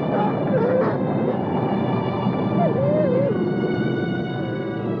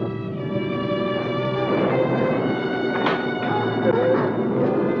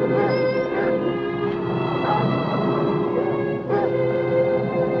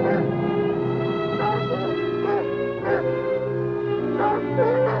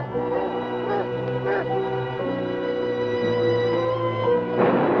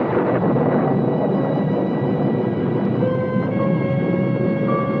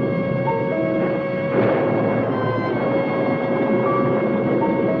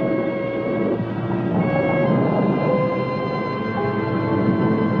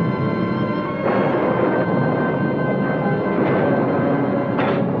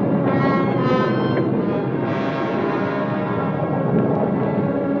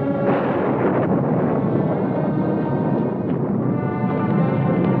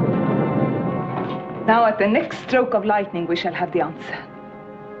 Now, at the next stroke of lightning, we shall have the answer.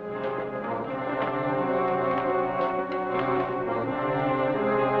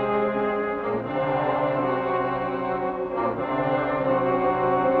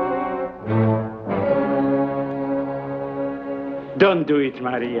 Don't do it,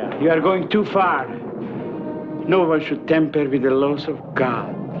 Maria. You are going too far. No one should tamper with the laws of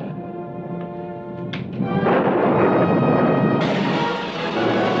God.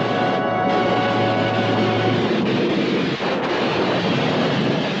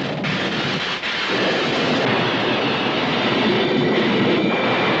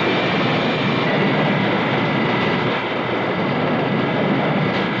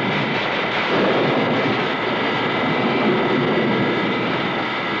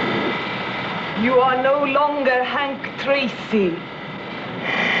 You are no longer Hank Tracy.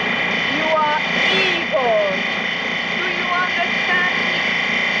 You are evil. Do you understand me?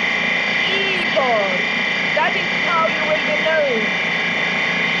 Evil. That is how you will be known.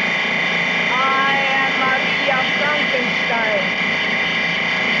 I am Maria Frankenstein.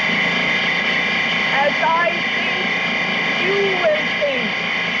 As I think, you will think.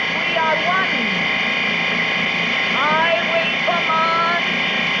 We are one. I will command.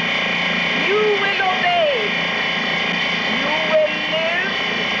 You will obey. You will live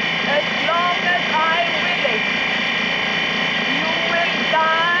as long as I will it. You will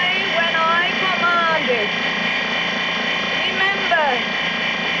die when I command it. Remember,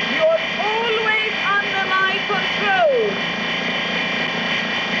 you're always under my control.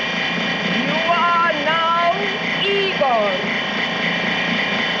 You are now Igor.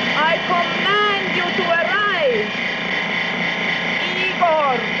 I command you to arise.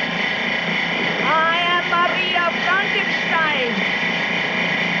 Igor. I am Maria Frankenstein.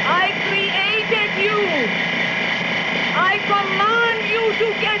 I created you. I command you to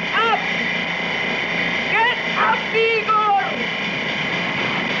get up. Get up, Igor.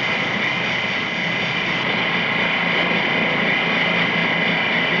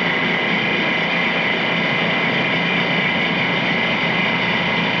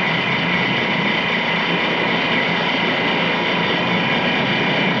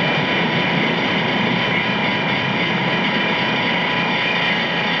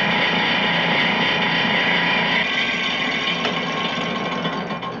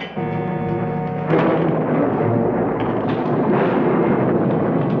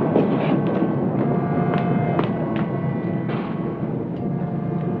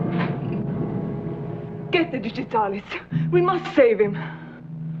 Get the Digitalis. We must save him.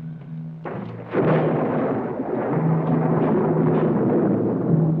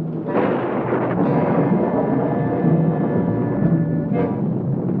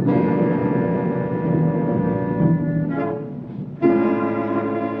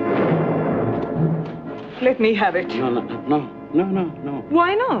 Let me have it. No.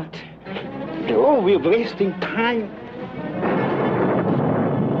 Why not? Oh, we're wasting time.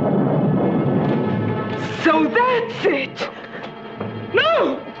 So that's it!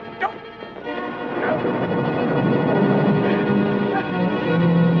 No!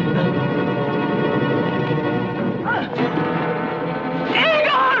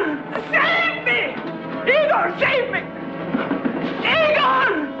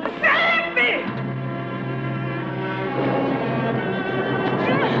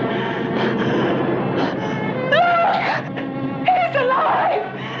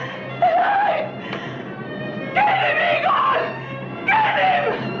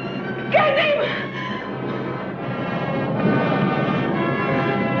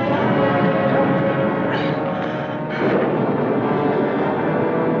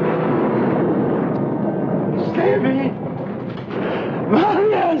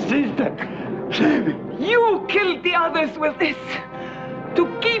 Maria, sister, save me. You killed the others with this to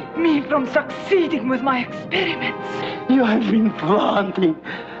keep me from succeeding with my experiments. You have been flaunting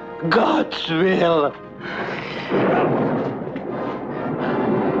God's will.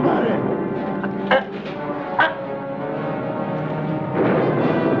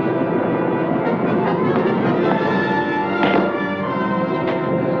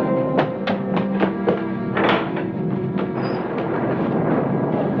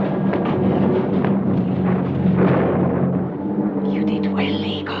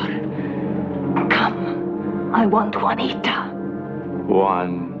 I want Juanita.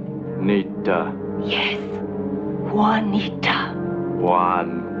 Juanita. Yes, Juanita.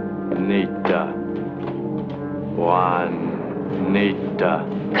 Juanita. Juanita.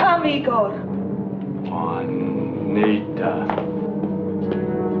 Come, Igor. Juanita.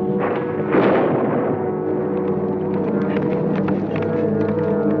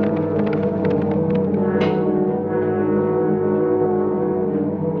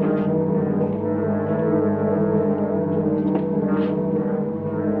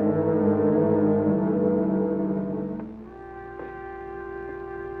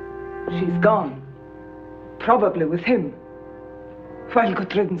 She's gone. Probably with him. Well,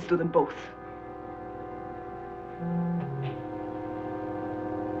 good riddance to them both.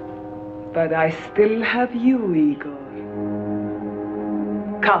 But I still have you, Igor.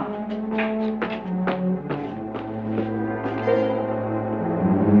 Come.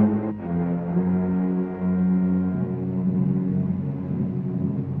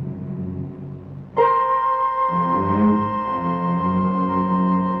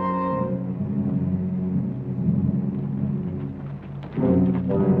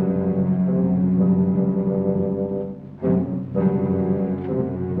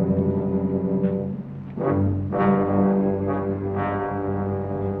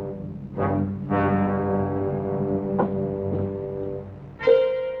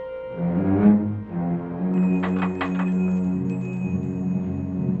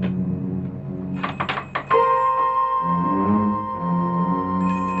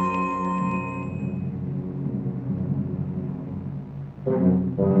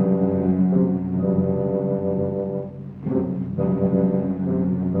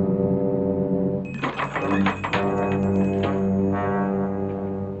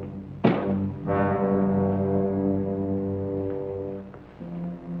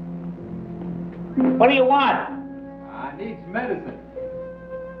 What do you want? I need some medicine.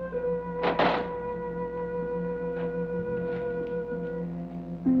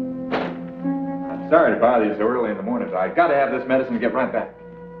 I'm sorry to bother you so early in the morning, but I gotta have this medicine to get right back.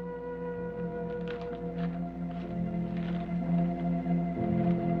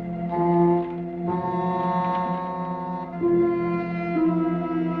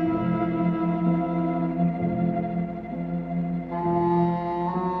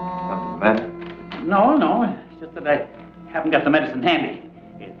 No, it's just that I haven't got the medicine handy.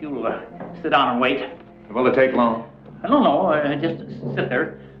 If you'll sit down and wait. Will it take long? No, just sit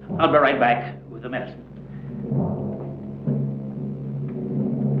there. I'll be right back with the medicine.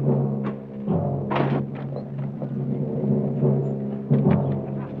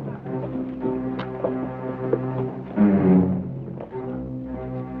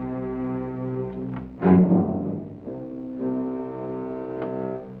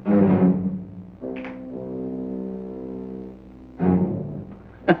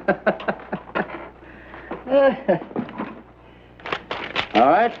 All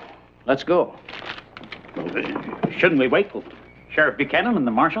right, let's go. Shouldn't we wait till Sheriff Buchanan and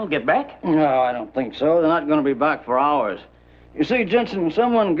the marshal get back? No, I don't think so. They're not going to be back for hours. You see, Jensen,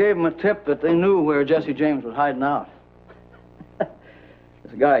 someone gave them a tip that they knew where Jesse James was hiding out. This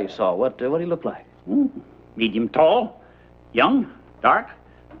guy you saw, what did he look like? Medium tall, young, dark.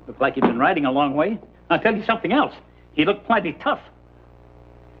 Looked like he'd been riding a long way. I'll tell you something else. He looked plenty tough.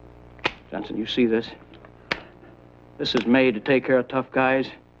 Jensen, you see this? This is made to take care of tough guys.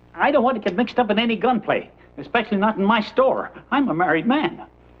 I don't want to get mixed up in any gunplay, especially not in my store. I'm a married man.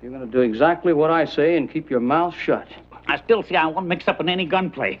 You're going to do exactly what I say and keep your mouth shut. I still say I won't mix up in any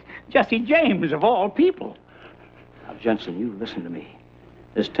gunplay. Jesse James, of all people. Now, Jensen, you listen to me.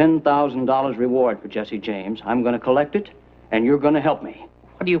 There's $10,000 reward for Jesse James. I'm going to collect it, and you're going to help me.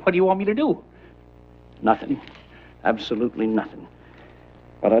 What do you want me to do? Nothing. Absolutely nothing.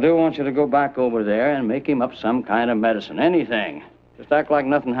 But I do want you to go back over there and make him up some kind of medicine. Anything. Just act like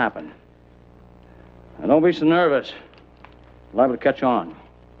nothing happened. Now, don't be so nervous. You're liable to catch on.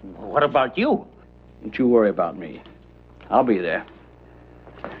 What about you? Don't you worry about me. I'll be there.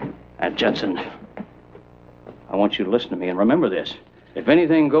 And Jensen, I want you to listen to me and remember this. If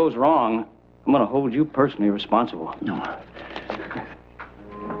anything goes wrong, I'm going to hold you personally responsible. No.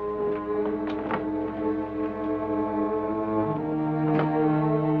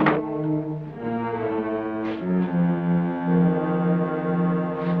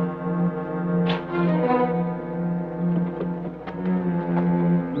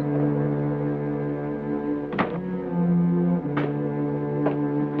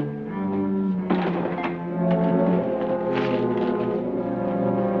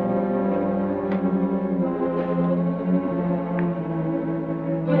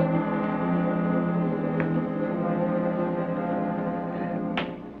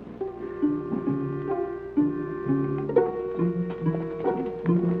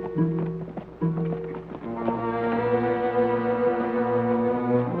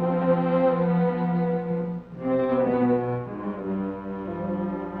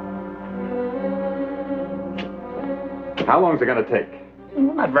 How long is it going to take?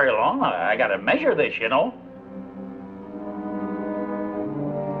 Not very long. I got to measure this, you know.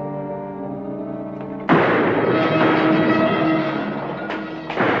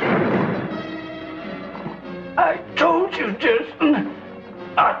 I told you, Jason.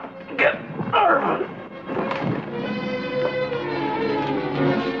 I'd get nervous.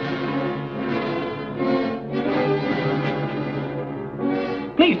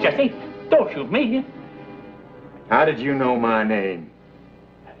 Please, Jesse, don't shoot me. How did you know my name?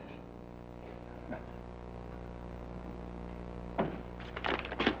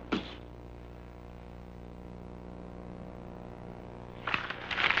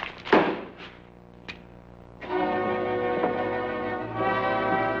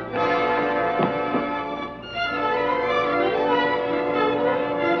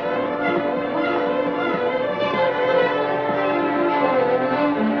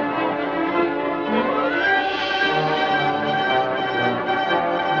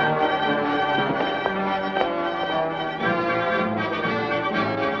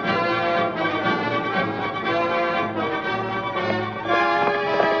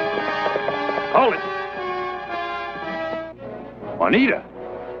 Juanita!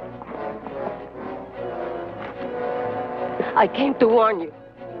 I came to warn you.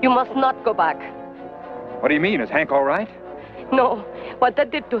 You must not go back. What do you mean? Is Hank all right? No. What they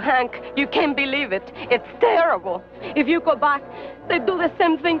did to Hank, you can't believe it. It's terrible. If you go back, they do the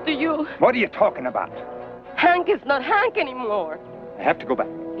same thing to you. What are you talking about? Hank is not Hank anymore. I have to go back.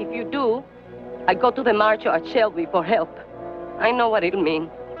 If you do, I go to the marshal at Shelby for help. I know what it'll mean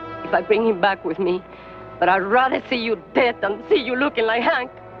if I bring him back with me. But I'd rather see you dead than see you looking like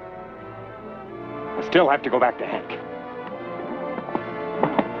Hank. I still have to go back to Hank.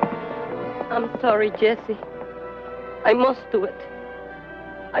 I'm sorry, Jesse. I must do it.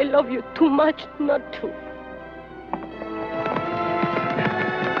 I love you too much not to.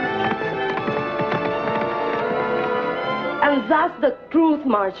 And that's the truth,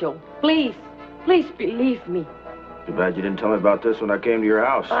 Marshal. Please, please believe me. Too bad you didn't tell me about this when I came to your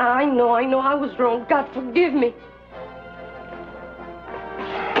house. I know. I was wrong. God, forgive me.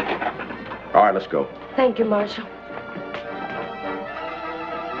 All right, let's go. Thank you, Marshal.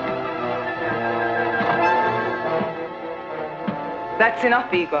 That's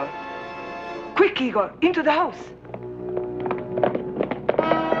enough, Igor. Quick, Igor, into the house.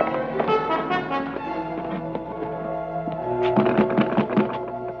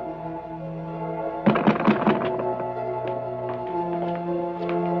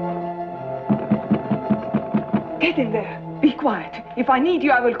 Get in there. Be quiet. If I need you,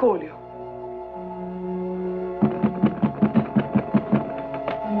 I will call you.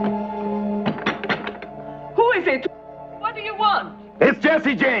 Who is it? What do you want? It's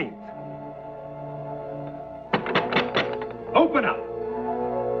Jesse James. Open up.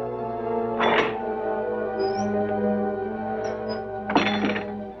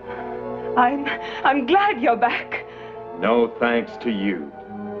 I'm glad you're back. No thanks to you.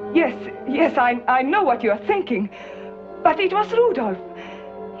 Yes, I know what you're thinking. But it was Rudolph.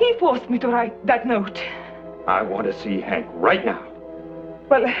 He forced me to write that note. I want to see Hank right now.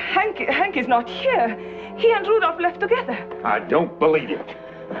 Well, Hank is not here. He and Rudolph left together. I don't believe it.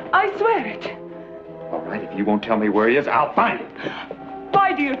 I swear it. All right, if you won't tell me where he is, I'll find him.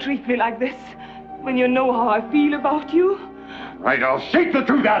 Why do you treat me like this when you know how I feel about you? Right, I'll shake the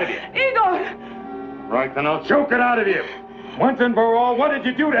truth out of you. Igor! Right, then I'll choke it out of you. Once and for all, what did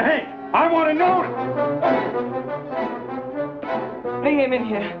you do to Hank? I want to know it. Bring him in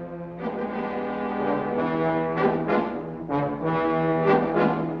here.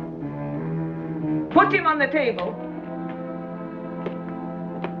 Put him on the table.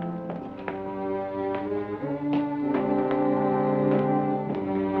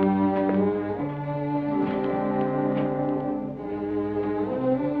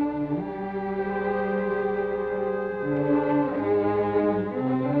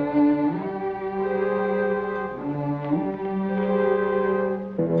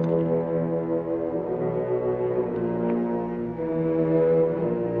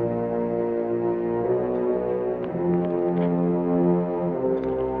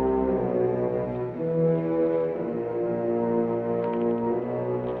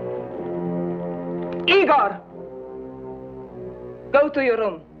 Igor! Go to your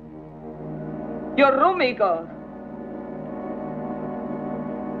room. Your room, Igor.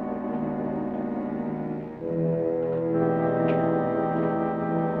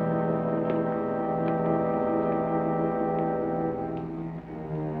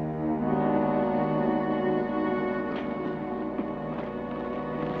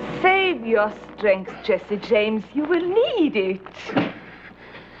 Save your strength, Jesse James. You will need it.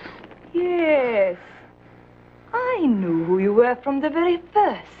 Yes. I knew who you were from the very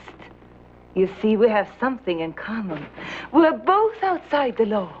first. You see, we have something in common. We're both outside the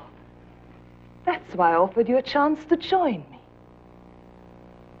law. That's why I offered you a chance to join me.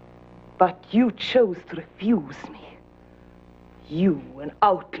 But you chose to refuse me. You, an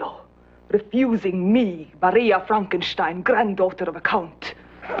outlaw, refusing me, Maria Frankenstein, granddaughter of a count.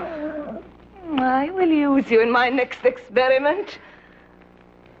 I will use you in my next experiment.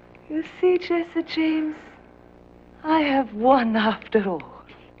 You see, Jesse James, I have won after all.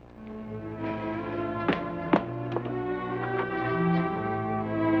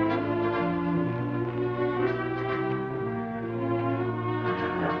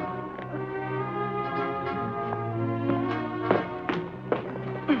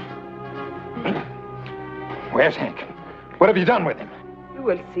 Where's Hank? What have you done with him? You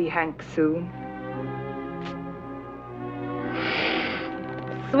will see Hank soon.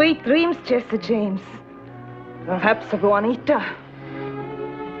 Sweet dreams, Jesse James. Perhaps of Juanita.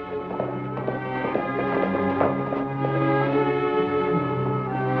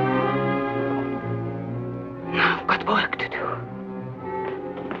 Now I've got work to do.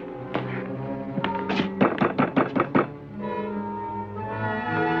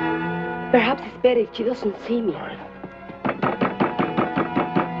 Perhaps it's better if she doesn't see me.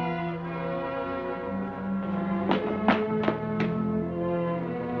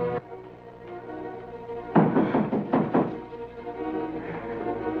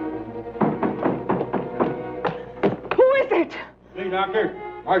 Doctor,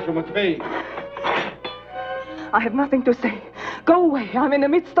 Marshal, it's me. I have nothing to say. Go away. I'm in the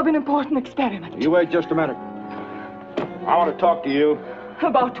midst of an important experiment. You wait just a minute. I want to talk to you.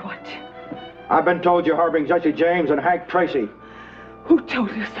 About what? I've been told you're harboring Jesse James and Hank Tracy. Who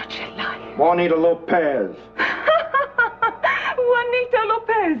told you such a lie? Juanita Lopez. Juanita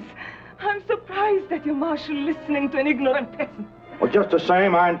Lopez. I'm surprised that you're Marshal listening to an ignorant peasant. Well, just the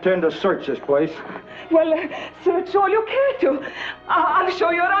same, I intend to search this place. Well, search all you care to. I'll show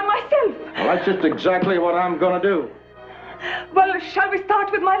you around myself. Well, that's just exactly what I'm going to do. Well, shall we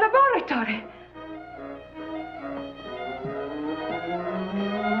start with my laboratory?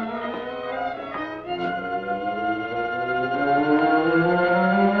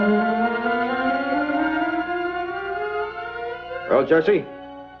 Well, Jesse,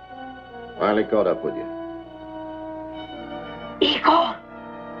 finally caught up with you. Igor!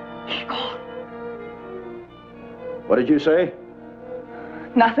 Igor! What did you say?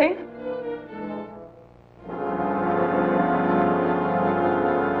 Nothing.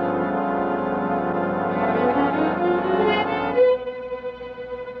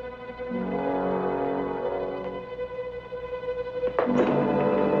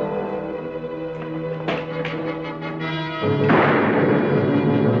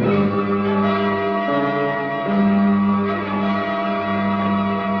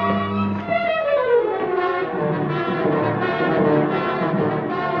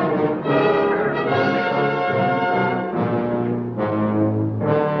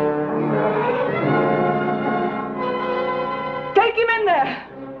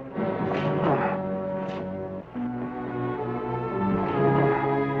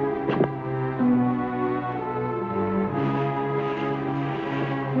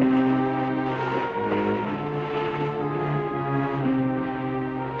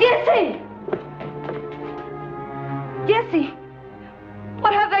 Jesse!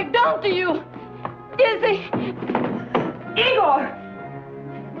 What have they done to you? Jesse! Igor!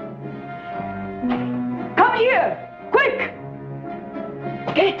 Come here! Quick!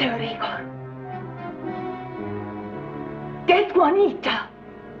 Get her, Igor. Get Juanita.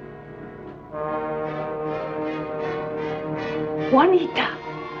 Juanita.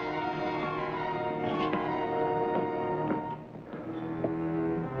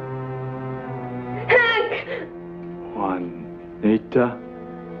 Juanita?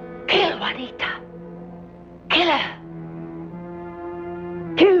 Kill Juanita. Kill her.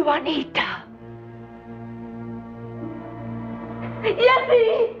 Kill Juanita.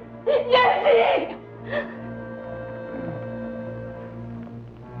 Jesse! Jesse!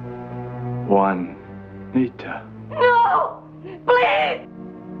 Juanita. No! Please!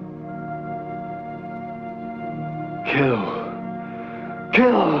 Kill.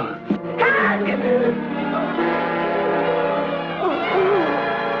 Kill!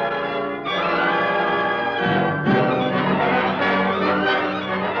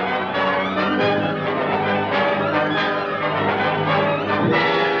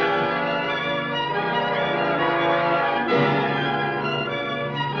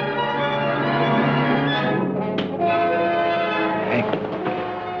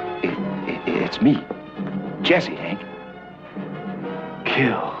 It's me, Jesse, Hank.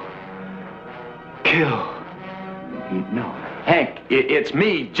 Kill. Kill. No. Hank, it's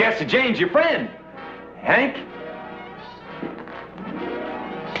me, Jesse James, your friend. Hank?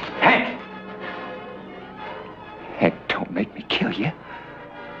 Hank! Hank, don't make me kill you.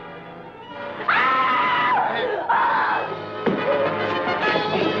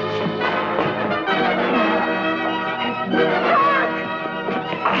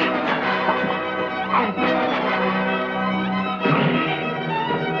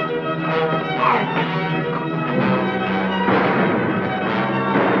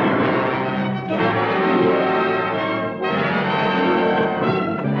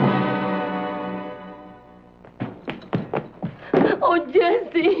 Oh,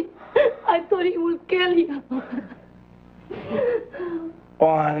 Jesse, I thought he would kill you.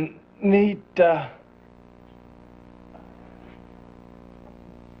 Juanita.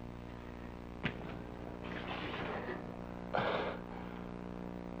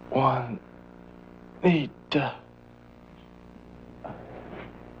 Juanita.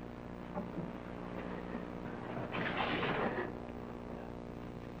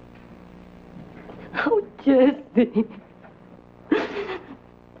 Oh, Jesse.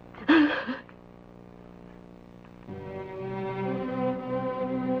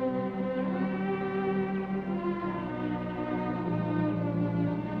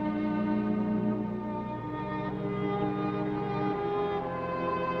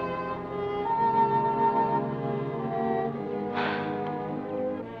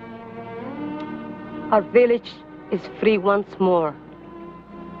 Our village is free once more,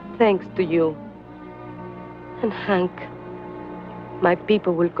 thanks to you. And Hank, my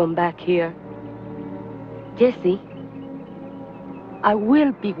people will come back here. Jesse, I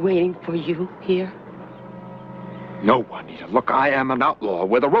will be waiting for you here. No, Juanita. Look, I am an outlaw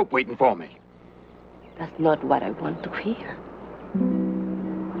with a rope waiting for me. That's not what I want to hear.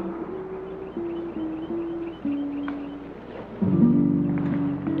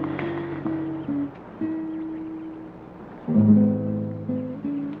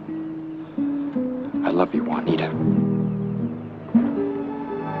 I love you, Juanita.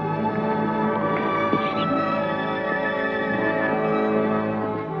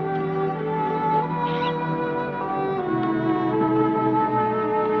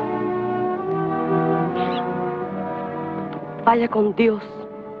 Vaya con Dios.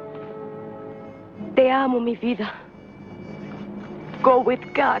 Te amo, mi vida. Go with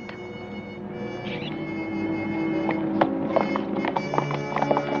God.